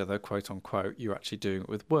fighting each other, quote unquote, you're actually doing it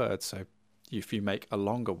with words. So if you make a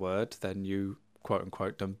longer word, then you, quote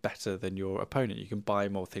unquote, done better than your opponent. You can buy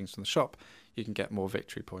more things from the shop. You can get more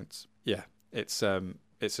victory points. Yeah, it's an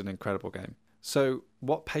incredible game. So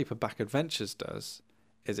what Paperback Adventures does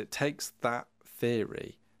is it takes that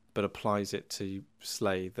theory but applies it to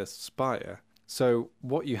Slay the Spire. So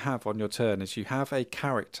what you have on your turn is you have a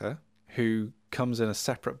character who comes in a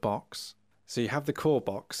separate box. So you have the core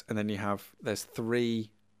box, and then there's 3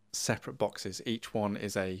 separate boxes. Each one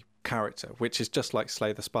is a character, which is just like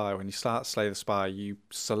Slay the Spire. When you start Slay the Spire, you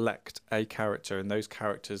select a character, and those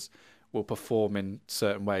characters will perform in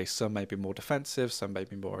certain ways. Some may be more defensive, some may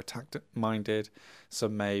be more attack-minded,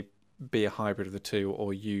 some may be a hybrid of the two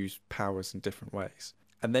or use powers in different ways.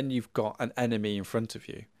 And then you've got an enemy in front of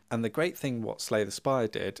you. And the great thing what Slay the Spire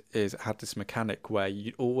did is it had this mechanic where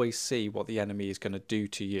you always see what the enemy is going to do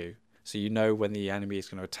to you. So you know when the enemy is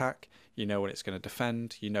going to attack, you know when it's going to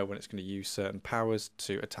defend, you know when it's going to use certain powers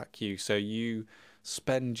to attack you. So you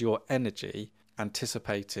spend your energy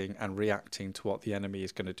anticipating and reacting to what the enemy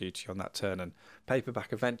is going to do to you on that turn. And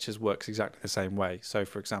Paperback Adventures works exactly the same way. So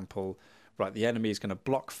for example, right, the enemy is going to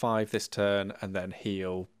block 5 this turn and then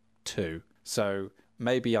heal 2. So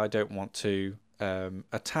maybe I don't want to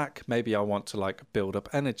attack, maybe I want to like build up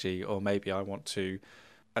energy, or maybe I want to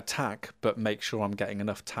attack but make sure I'm getting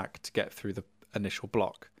enough attack to get through the initial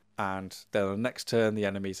block. And then on the next turn the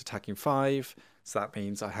enemy is attacking 5, so that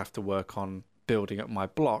means I have to work on building up my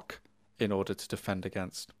block in order to defend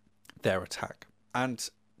against their attack. And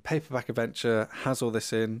Paperback Adventure has all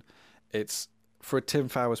this in. It's for a Tim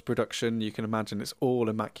Fowers production. You can imagine it's all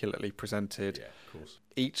immaculately presented. Yeah, of course.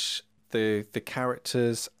 Each the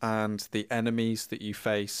characters and the enemies that you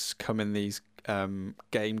face come in these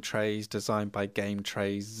game trays designed by Game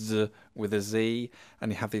Trays with a Z,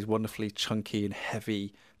 and you have these wonderfully chunky and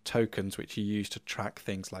heavy tokens which you use to track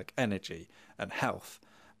things like energy and health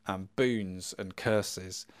and boons and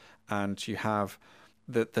curses. And you have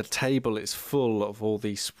the table is full of all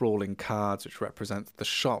these sprawling cards which represent the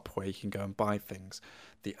shop where you can go and buy things,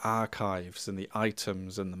 the archives and the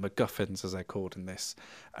items and the MacGuffins as they're called in this.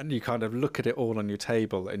 And you kind of look at it all on your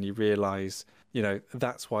table and you realise, you know,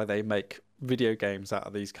 that's why they make video games out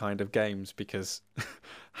of these kind of games, because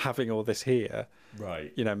having all this here,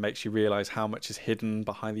 right, you know, makes you realise how much is hidden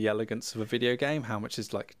behind the elegance of a video game, how much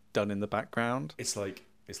is like done in the background. It's like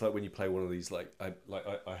when you play one of these,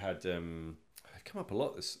 I had come up a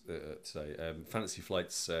lot this today. Fantasy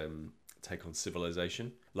Flight's take on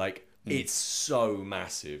Civilization. Like It's so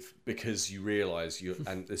massive because you realise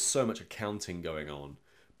and there's so much accounting going on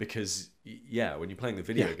because when you're playing the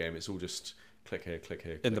video game, it's all just click here, click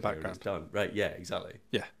here, click in the here, background. and it's done. Right? Yeah, exactly.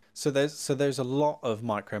 Yeah. So there's a lot of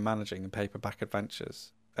micromanaging in paperback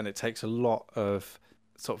adventures, and it takes a lot of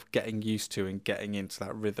sort of getting used to and getting into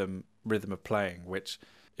that rhythm of playing, which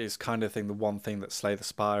is kind of the one thing that Slay the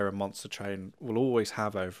Spire and Monster Train will always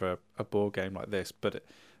have over a board game like this. But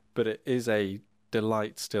it is a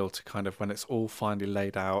delight still to kind of, when it's all finally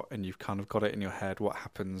laid out and you've kind of got it in your head what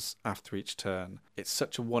happens after each turn. It's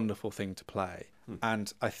such a wonderful thing to play.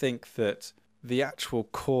 And I think that the actual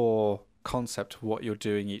core concept of what you're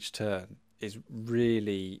doing each turn is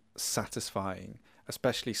really satisfying,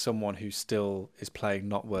 especially someone who still is playing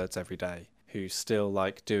Not Words every day, who's still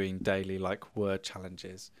like doing daily like word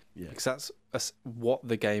challenges. Because that's what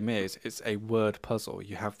the game is. It's a word puzzle.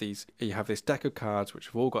 You have this deck of cards which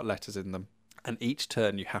have all got letters in them, and each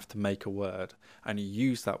turn you have to make a word, and you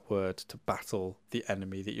use that word to battle the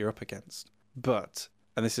enemy that you're up against. But,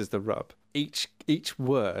 and this is the rub, each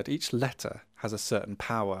word, each letter has a certain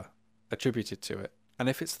power attributed to it. And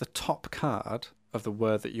if it's the top card of the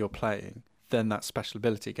word that you're playing, then that special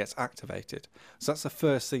ability gets activated. So that's the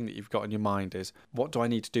first thing that you've got in your mind is, what do I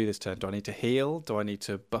need to do this turn? Do I need to heal? Do I need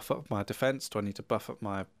to buff up my defense? Do I need to buff up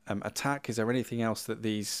my attack? Is there anything else that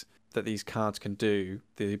these cards can do,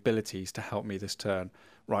 the abilities to help me this turn?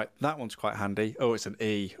 Right, that one's quite handy. Oh, it's an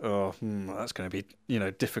E. Oh, that's going to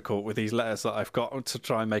be difficult with these letters that I've got to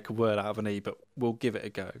try and make a word out of an E, but we'll give it a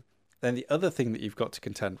go. Then the other thing that you've got to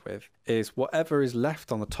contend with is whatever is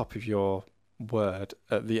left on the top of your word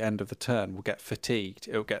at the end of the turn will get fatigued.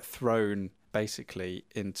 It'll get thrown basically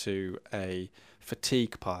into a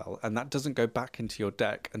fatigue pile, and that doesn't go back into your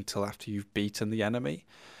deck until after you've beaten the enemy.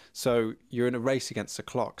 So you're in a race against the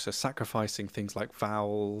clock. So sacrificing things like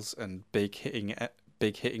vowels and big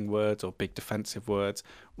hitting words or big defensive words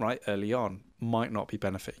right early on might not be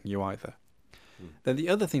benefiting you either. Then the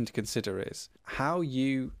other thing to consider is how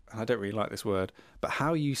you, and I don't really like this word, but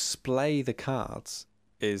how you splay the cards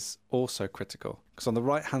is also critical. Because on the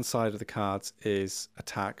right hand side of the cards is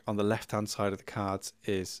attack, on the left hand side of the cards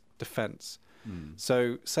is defense.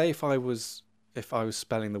 So say if I was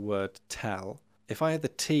spelling the word tell, if I had the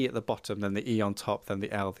T at the bottom, then the E on top, then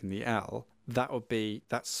the L, then the L,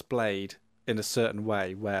 that's splayed in a certain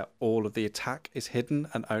way where all of the attack is hidden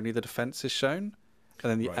and only the defense is shown. And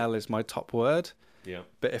then the L is my top word. Yeah.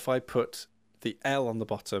 But if I put the L on the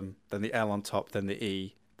bottom, then the L on top, then the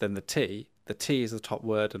E, then the T is the top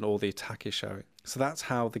word and all the attack is showing. So that's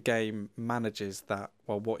how the game manages that.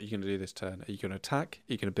 Well, what are you going to do this turn? Are you going to attack?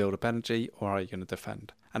 Are you going to build up energy? Or are you going to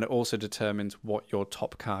defend? And it also determines what your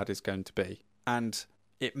top card is going to be. And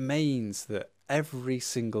it means that every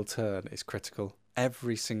single turn is critical.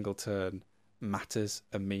 Every single turn matters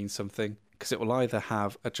and means something, because it will either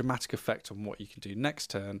have a dramatic effect on what you can do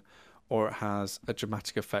next turn, or it has a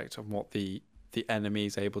dramatic effect on what the enemy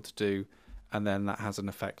is able to do, and then that has an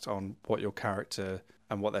effect on what your character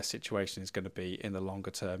and what their situation is going to be in the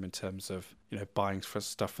longer term in terms of, buying for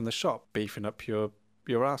stuff from the shop, beefing up your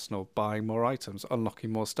arsenal, buying more items,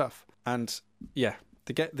 unlocking more stuff. And yeah,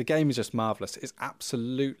 the game is just marvelous. It's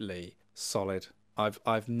absolutely solid.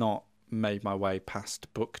 I've not made my way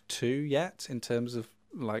past book 2 yet in terms of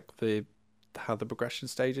like how the progression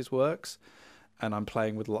stages works, and I'm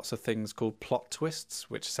playing with lots of things called plot twists,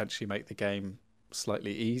 which essentially make the game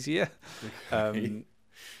slightly easier. Okay.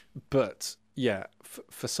 But yeah,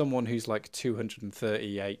 for someone who's like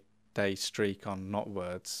 238-day streak on Not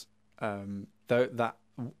Words, though that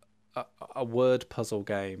a word puzzle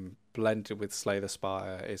game blended with Slay the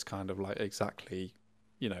Spire is kind of like exactly,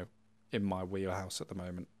 in my wheelhouse at the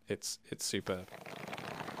moment. It's superb.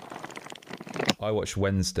 I watched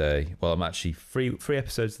Wednesday. Well, I'm actually three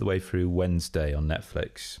episodes of the way through Wednesday on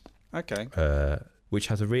Netflix. Okay. Which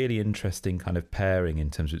has a really interesting kind of pairing in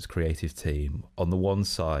terms of its creative team. On the one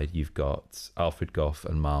side, you've got Alfred Gough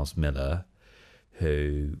and Miles Miller,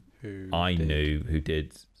 who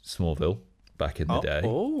did Smallville back in the day.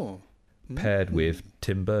 Oh. Paired with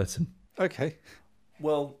Tim Burton. Okay.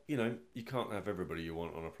 Well, you can't have everybody you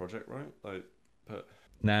want on a project, right?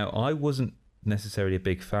 Now, I wasn't necessarily a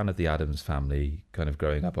big fan of the Addams Family kind of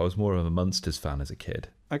growing up. I was more of a Munsters fan as a kid.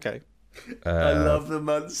 Okay. I love the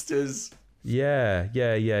Munsters. Yeah.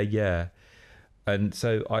 And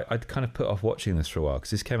so I'd kind of put off watching this for a while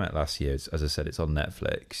because this came out last year. As I said, it's on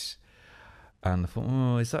Netflix. And I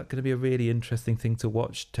thought, is that going to be a really interesting thing to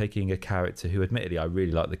watch? Taking a character who, admittedly, I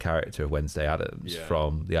really like the character of Wednesday Addams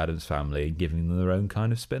from the Addams Family and giving them their own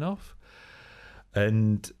kind of spin-off.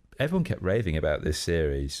 And everyone kept raving about this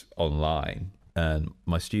series online. And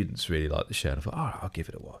my students really liked the show. And I thought, I'll give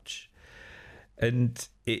it a watch. And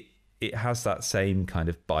it has that same kind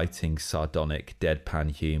of biting, sardonic, deadpan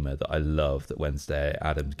humour that I love that Wednesday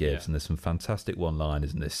Addams gives. Yeah. And there's some fantastic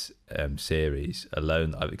one-liners in this series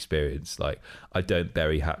alone that I've experienced. Like, I don't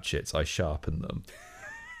bury hatchets, I sharpen them.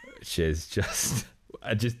 Which is just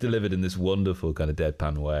delivered in this wonderful kind of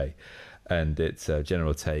deadpan way. And it's Jenna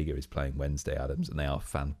Ortega is playing Wednesday Addams, and they are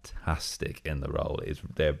fantastic in the role.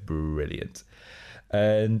 They're brilliant.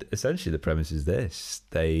 And essentially the premise is this.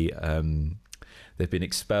 They've been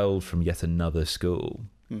expelled from yet another school,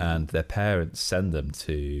 and their parents send them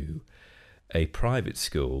to a private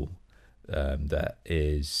school that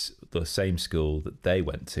is the same school that they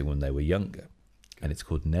went to when they were younger. And it's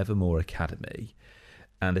called Nevermore Academy.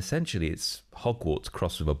 And essentially it's Hogwarts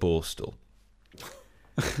crossed with a Borstal,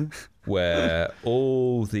 where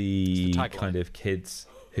all the kind of kids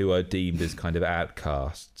who are deemed as kind of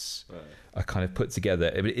outcasts are kind of put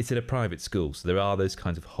together. I mean, it's in a private school, so there are those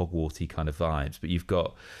kinds of Hogwartsy kind of vibes, but you've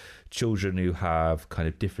got children who have kind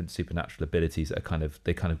of different supernatural abilities that are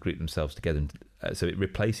they kind of group themselves together. And, so it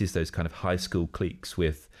replaces those kind of high school cliques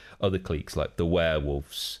with other cliques like the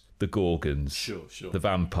werewolves, the Gorgons, the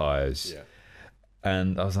vampires. Yeah.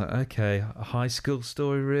 And I was like, okay, a high school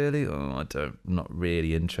story, really? Oh, I'm not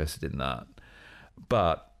really interested in that.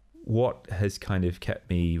 But what has kind of kept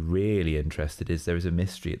me really interested is there is a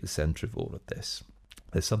mystery at the centre of all of this.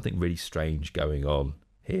 There's something really strange going on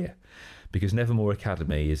here, because Nevermore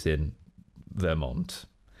Academy is in Vermont,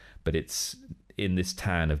 but it's in this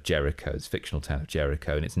town of Jericho, this fictional town of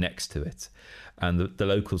Jericho, and it's next to it. And the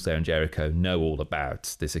locals there in Jericho know all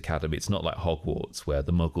about this academy. It's not like Hogwarts, where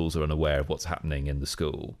the muggles are unaware of what's happening in the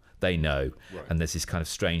school. They know. Right. And there's this kind of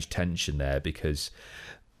strange tension there, because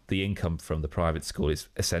the income from the private school is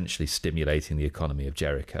essentially stimulating the economy of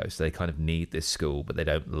Jericho. So they kind of need this school, but they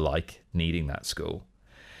don't like needing that school.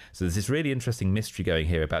 So there's this really interesting mystery going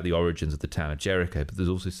here about the origins of the town of Jericho, but there's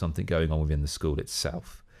also something going on within the school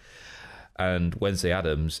itself. And Wednesday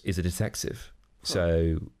Addams is a detective.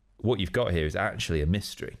 So what you've got here is actually a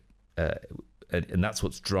mystery. And that's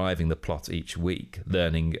what's driving the plot each week,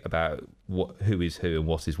 learning about who is who and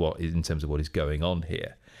what is what in terms of what is going on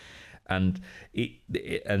here. And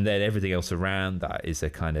and then everything else around that is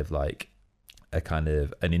an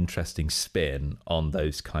interesting spin on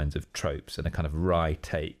those kinds of tropes, and a kind of wry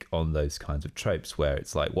take on those kinds of tropes, where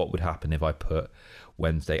it's like, what would happen if I put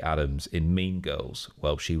Wednesday Addams in Mean Girls?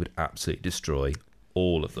 Well, she would absolutely destroy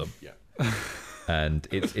all of them. Yeah. And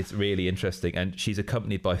it's really interesting. And she's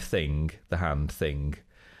accompanied by Thing, the hand Thing,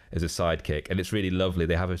 as a sidekick, and it's really lovely.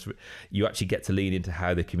 They have you actually get to lean into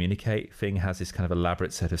how they communicate. Thing has this kind of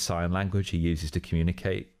elaborate set of sign language he uses to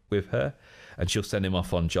communicate with her, and she'll send him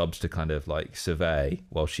off on jobs to kind of like survey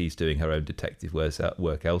while she's doing her own detective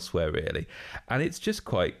work elsewhere, really. And it's just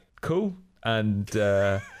quite cool. And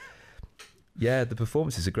yeah, the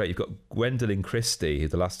performances are great. You've got Gwendolyn Christie, who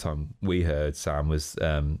the last time we heard, Sam, was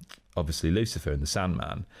obviously Lucifer in The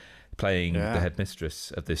Sandman, playing the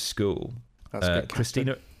headmistress of this school. That's good.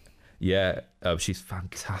 Christina, she's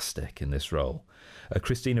fantastic in this role.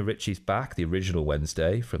 Christina Ricci's back, the original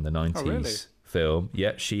Wednesday from the 90s film.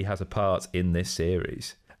 Yeah, she has a part in this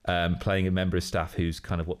series, playing a member of staff who's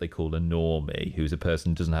kind of what they call a normie, who's a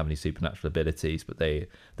person who doesn't have any supernatural abilities, but they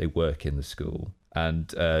work in the school.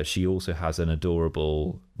 And she also has an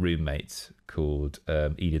adorable roommate called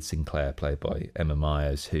Enid Sinclair, played by Emma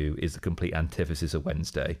Myers, who is the complete antithesis of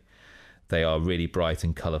Wednesday. They are really bright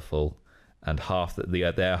and colourful, and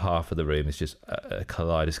their half of the room is just a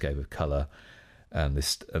kaleidoscope of colour. And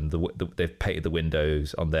they've painted the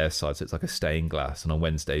windows on their side, so it's like a stained glass. And on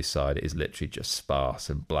Wednesday's side, it is literally just sparse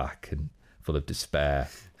and black and full of despair.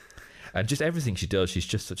 And just everything she does, she's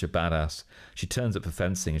just such a badass. She turns up for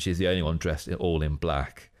fencing, and she's the only one dressed all in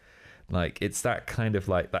black. Like, it's that kind of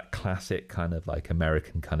like that classic kind of like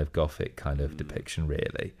American kind of gothic kind of depiction,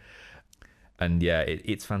 really. And yeah,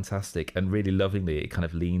 it's fantastic, and really lovingly, it kind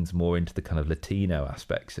of leans more into the kind of Latino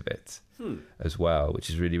aspects of it as well, which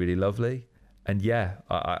is really, really lovely. And yeah,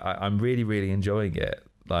 I'm really, really enjoying it.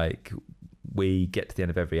 Like, we get to the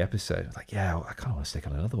end of every episode, like, yeah, I kind of want to stick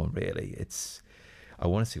on another one, really. I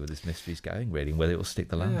want to see where this mystery's going, really, and whether it will stick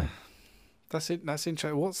the landing. That's it. That's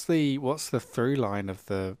interesting. What's the through line of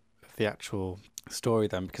the actual story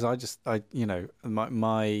then? Because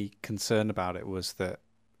my concern about it was that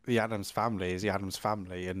the Addams family is the Addams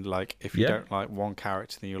family, and like, if you don't like one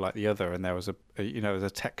character, then you like the other, and there was a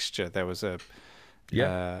texture, there was a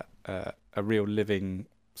real living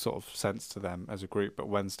sort of sense to them as a group. But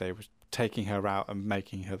Wednesday was taking her out and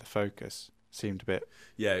making her the focus. Seemed a bit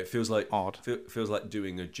it feels like odd. Feels like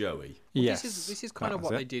doing a Joey. Well, yes, this is kind of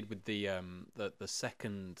what they did with the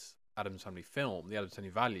second Addams Family film, the Addams Family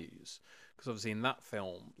Values, because obviously in that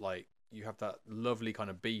film, like you have that lovely kind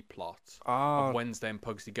of B plot Ah, of Wednesday and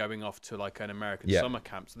Pugsy going off to like an American Yeah. summer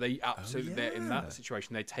camp. So they absolutely they're in yeah. that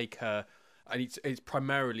situation. They take her, and it's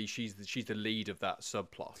primarily she's the lead of that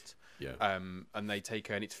subplot. Yeah. And they take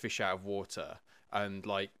her, and it's fish out of water, and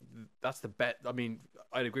like that's the bet. I mean,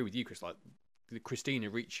 I'd agree with you, Chris. Like Christina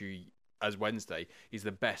Ricci as Wednesday is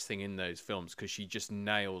the best thing in those films because she just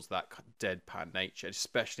nails that deadpan nature,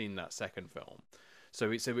 especially in that second film.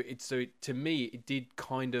 So to me, it did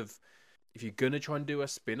kind of, if you're gonna try and do a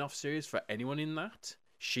spin-off series for anyone in that,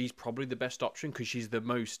 she's probably the best option because she's the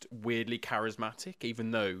most weirdly charismatic,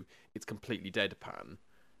 even though it's completely deadpan.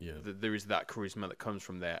 Yeah. There is that charisma that comes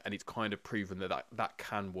from there, and it's kind of proven that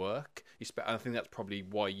can work. I think that's probably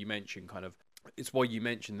why you mentioned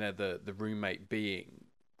there the roommate being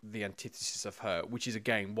the antithesis of her, which is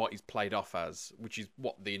again what is played off as, which is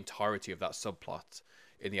what the entirety of that subplot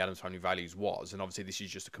in the Addams Family Values was, and obviously this is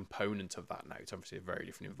just a component of that now. It's obviously a very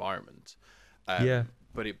different environment. Yeah.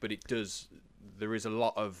 But it does. There is a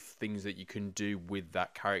lot of things that you can do with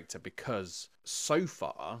that character because so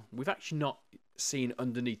far we've actually not seen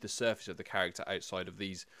underneath the surface of the character outside of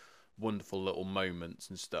these wonderful little moments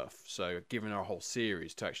and stuff. So given our whole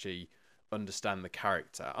series to actually understand the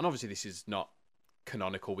character, and obviously this is not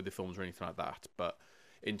canonical with the films or anything like that, but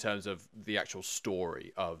in terms of the actual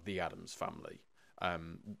story of the Addams family,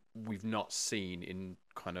 we've not seen in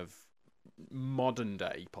kind of modern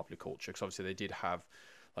day popular culture, because obviously they did have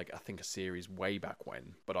like I think a series way back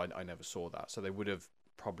when, but I never saw that, so they would have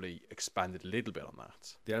probably expanded a little bit on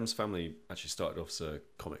that. The Addams Family actually started off as a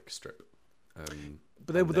comic strip.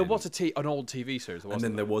 But there was an old TV series, and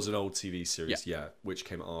then there was an old TV series, which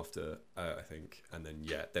came after, I think, and then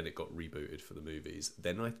then it got rebooted for the movies.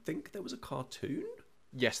 Then I think there was a cartoon.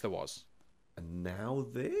 Yes, there was. And now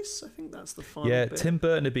this, I think that's the final Yeah, bit. Tim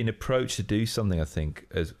Burton had been approached to do something, I think,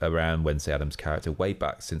 as around Wednesday Addams' character way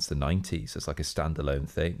back since the 90s as like a standalone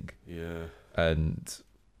thing. Yeah. And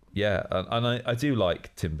yeah, and I do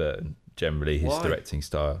like Tim Burton generally, his Why? directing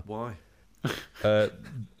style. Why?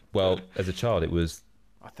 Well, as a child, it was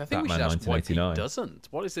I think we Batman should ask why Pete 1989. doesn't.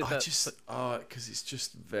 What is it that... Because it's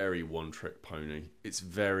just very one-trick pony. It's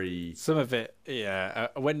very... some of it, yeah.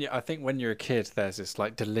 I think when you're a kid, there's this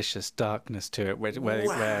like delicious darkness to it, where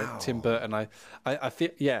Tim Burton, I feel,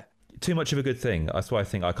 yeah. too much of a good thing. That's why I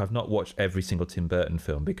think like I've not watched every single Tim Burton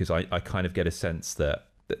film because I kind of get a sense that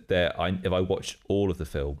if I watched all of the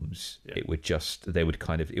films, it would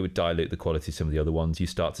dilute the quality of some of the other ones. You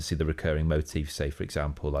start to see the recurring motifs. Say, for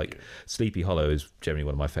example, like Sleepy Hollow is generally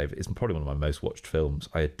one of my favorite. It's probably one of my most watched films.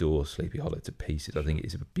 I adore Sleepy Hollow to pieces. I think it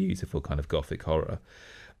is a beautiful kind of gothic horror,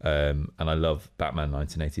 and I love Batman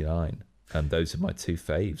 1989. And those are my two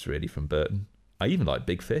faves really from Burton. I even like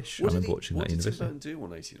Big Fish. I remember watching that. What did Tim Burton do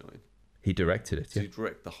on 89? He directed it. Did he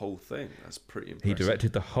direct the whole thing? That's pretty impressive. He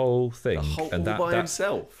directed the whole thing, all by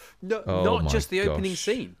himself. No, Oh not my just the opening gosh.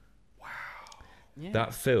 scene. Wow. Yeah.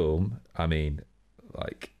 That film, I mean,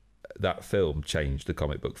 like that film changed the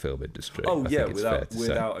comic book film industry. Oh I yeah, think it's fair to say.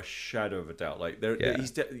 without a shadow of a doubt. Like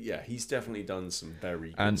he's definitely done some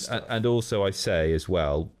very good stuff. And also I say as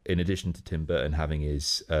well, in addition to Tim Burton having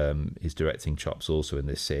his directing chops also in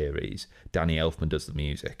this series, Danny Elfman does the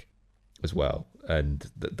music as well,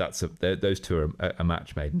 and those two are a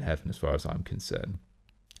match made in heaven as far as I'm concerned.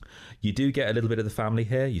 You do get a little bit of the family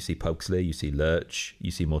here. You see Pugsley, you see Lurch,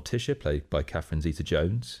 you see Morticia, played by Catherine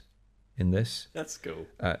Zeta-Jones in this. That's cool.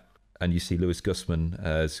 And you see Louis Gussman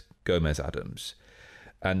as Gomez Adams.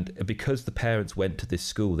 And because the parents went to this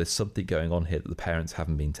school, there's something going on here that the parents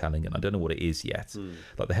haven't been telling, and I don't know what it is yet.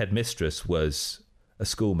 Like the headmistress was a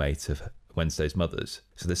schoolmate of Wednesday's mother's,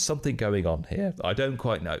 so there's something going on here. I don't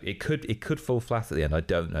quite know. It could fall flat at the end. I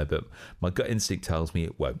don't know, but my gut instinct tells me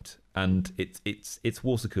it won't. And it's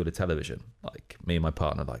water cooler television. Like me and my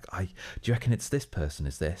partner, like, do you reckon it's this person?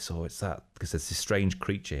 Is this or it's that? Because there's this strange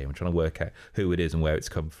creature here. I'm trying to work out who it is and where it's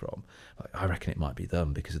come from. Like, I reckon it might be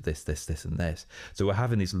them because of this, and this. So we're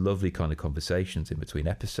having these lovely kind of conversations in between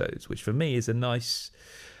episodes, which for me is a nice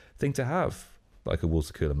thing to have, like a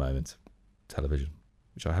water cooler moment television,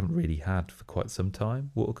 which I haven't really had for quite some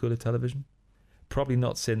time. Water cooler television, probably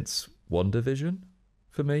not since WandaVision,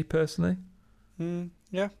 for me personally.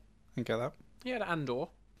 Yeah, I get that. Yeah, Andor.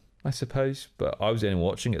 I suppose, but I was in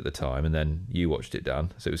watching it at the time, and then you watched it,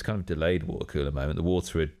 Dan. So it was kind of delayed water cooler moment. The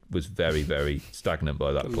water was very, very stagnant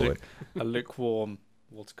by that point. A lukewarm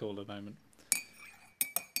water cooler moment.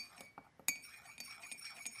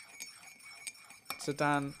 So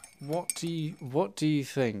Dan, what do you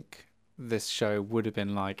think this show would have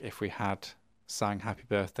been like if we had sang "Happy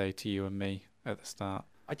Birthday to You and Me" at the start?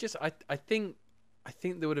 I think I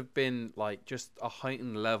think there would have been like just a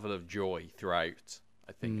heightened level of joy throughout.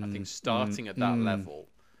 I think starting at that level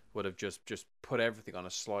would have just put everything on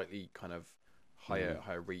a slightly kind of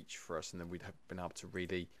higher reach for us, and then we'd have been able to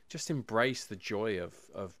really just embrace the joy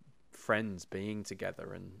of friends being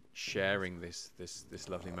together and sharing this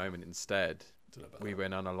lovely moment. Instead, we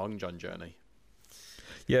went on a Long John journey.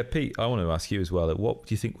 Yeah, Pete, I want to ask you as well. What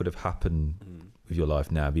do you think would have happened with your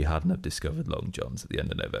life now if you hadn't have discovered Long John's at the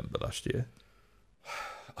end of November last year?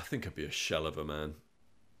 I think I'd be a shell of a man.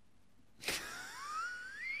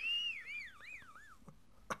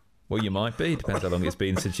 Well, you might be. Depends how long it's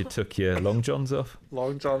been since you took your Long Johns off.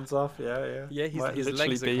 Long John's off, yeah. Yeah, his literally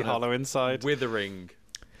legs are be kind of hollow inside. withering.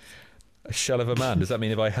 A shell of a man. Does that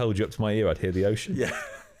mean if I held you up to my ear, I'd hear the ocean? Yeah.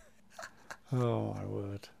 Oh my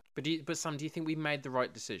word. But Sam, do you think we made the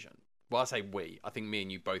right decision? Well, I say we. I think me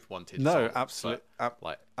and you both wanted. No, Solid, absolutely,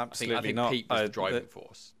 like absolutely I think not. Pete was the driving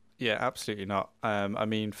force. Yeah, absolutely not. I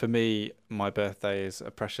mean, for me, my birthday is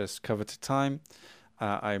a precious coveted time.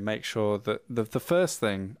 I make sure that the first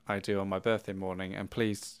thing I do on my birthday morning, and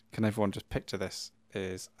please, can everyone just picture this,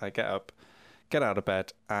 is I get up, get out of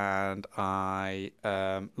bed, and I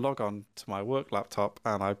log on to my work laptop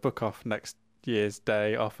and I book off next year's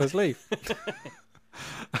day off as leave.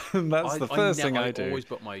 And that's the first thing I do. I always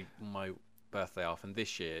book my birthday off, and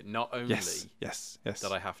this year, not only yes.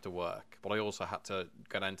 did I have to work, but I also had to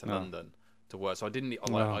go down to London to work. So I didn't.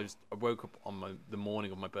 I woke up on the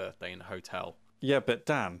morning of my birthday in a hotel. Yeah, but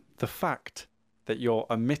Dan, the fact that you're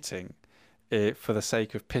omitting it for the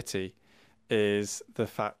sake of pity is the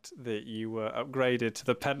fact that you were upgraded to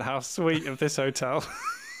the penthouse suite of this hotel.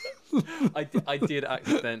 I did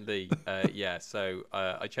accidentally. So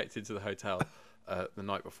I checked into the hotel the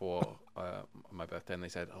night before my birthday, and they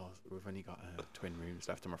said, "Oh, we've only got twin rooms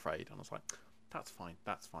left, I'm afraid." And I was like, "That's fine.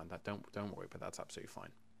 That don't worry, but that's absolutely fine."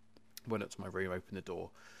 Went up to my room, opened the door,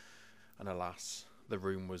 and alas, the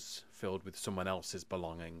room was filled with someone else's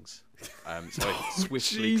belongings. So I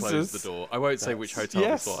swiftly closed the door. I won't say which hotel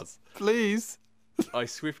this was. Please. I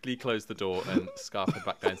swiftly closed the door and scarfed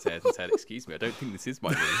back downstairs and said, "Excuse me, I don't think this is my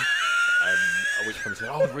room." At which point I said,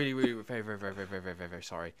 "Oh, really, really, very, very, very, very, very, very, very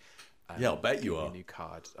sorry." Yeah, I'll bet you are. A new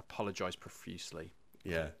card. Apologised profusely.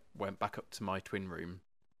 Yeah. Went back up to my twin room,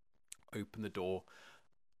 opened the door,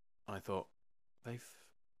 and I thought, they've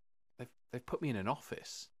put me in an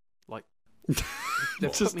office. Like,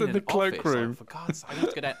 they've just put me in the an office. cloakroom. Like, for God's sake, I have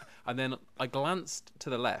to get out. And then I glanced to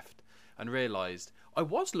the left and realised I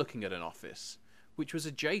was looking at an office which was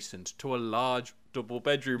adjacent to a large double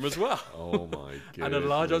bedroom as well. Oh my god. And a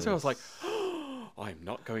large hotel. I was like, oh, I'm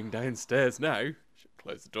not going downstairs now.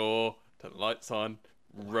 Close the door, turn the lights on,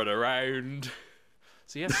 run around.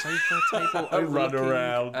 So yeah, sofa table Run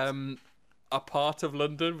around. A part of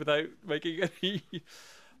London without making any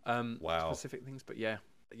Wow. specific things. But yeah,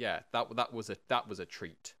 that was a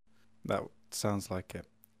treat. That sounds like it.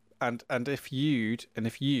 And if you'd,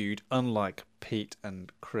 unlike Pete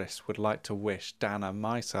and Chris, would like to wish Dan and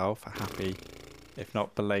myself a happy, if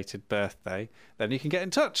not belated, birthday, then you can get in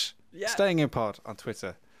touch. Yeah. Staying in Pod on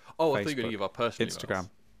Twitter. Oh, I Facebook, thought you were going to give our personal Instagram.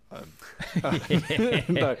 emails.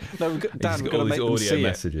 No, Dan, we've got to make them see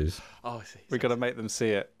messages. it. Oh, I see. We've got to make them see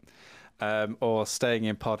it. Or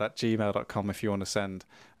stayinginpod@gmail.com if you want to send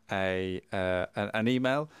an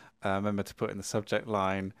email. Remember to put in the subject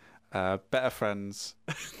line, better friends.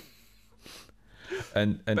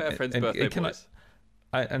 And Better friends' birthday boys.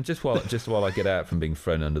 And just while I get out from being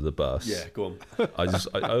thrown under the bus, Yeah, go on. I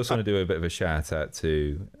also want to do a bit of a shout out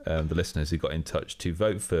to the listeners who got in touch to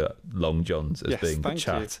vote for Long John's as Yes, being the thank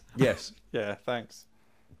chat. Yes. Yeah, thanks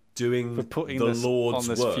Doing for putting the this Lord's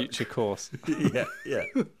on this work. future course. yeah.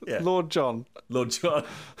 Lord John. Lord John.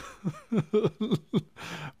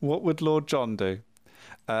 What would Lord John do?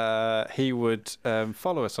 He would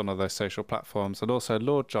follow us on all those social platforms, and also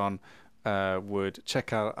Lord John would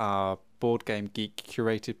check out our Board Game Geek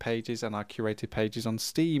curated pages and our curated pages on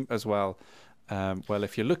Steam as well. Well,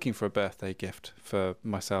 if you're looking for a birthday gift for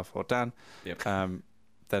myself or Dan, Yep.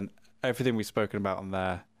 then everything we've spoken about on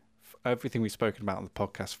there, everything we've spoken about on the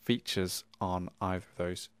podcast features on either of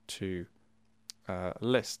those two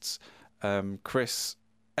lists. Chris,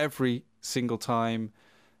 every single time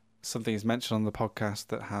something is mentioned on the podcast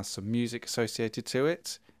that has some music associated to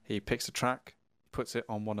it, he picks a track, puts it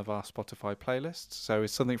on one of our Spotify playlists. So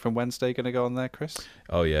is something from Wednesday going to go on there, Chris?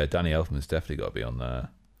 Oh yeah, Danny Elfman's definitely got to be on there.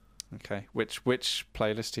 Okay. Which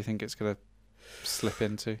playlist do you think it's going to slip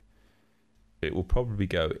into? It will probably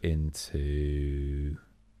go into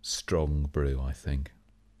Strong Brew, I think.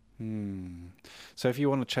 So if you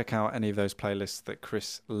want to check out any of those playlists that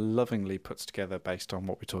Chris lovingly puts together based on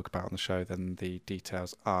what we talk about on the show, then the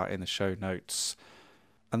details are in the show notes.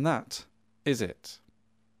 And that is it.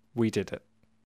 We did it.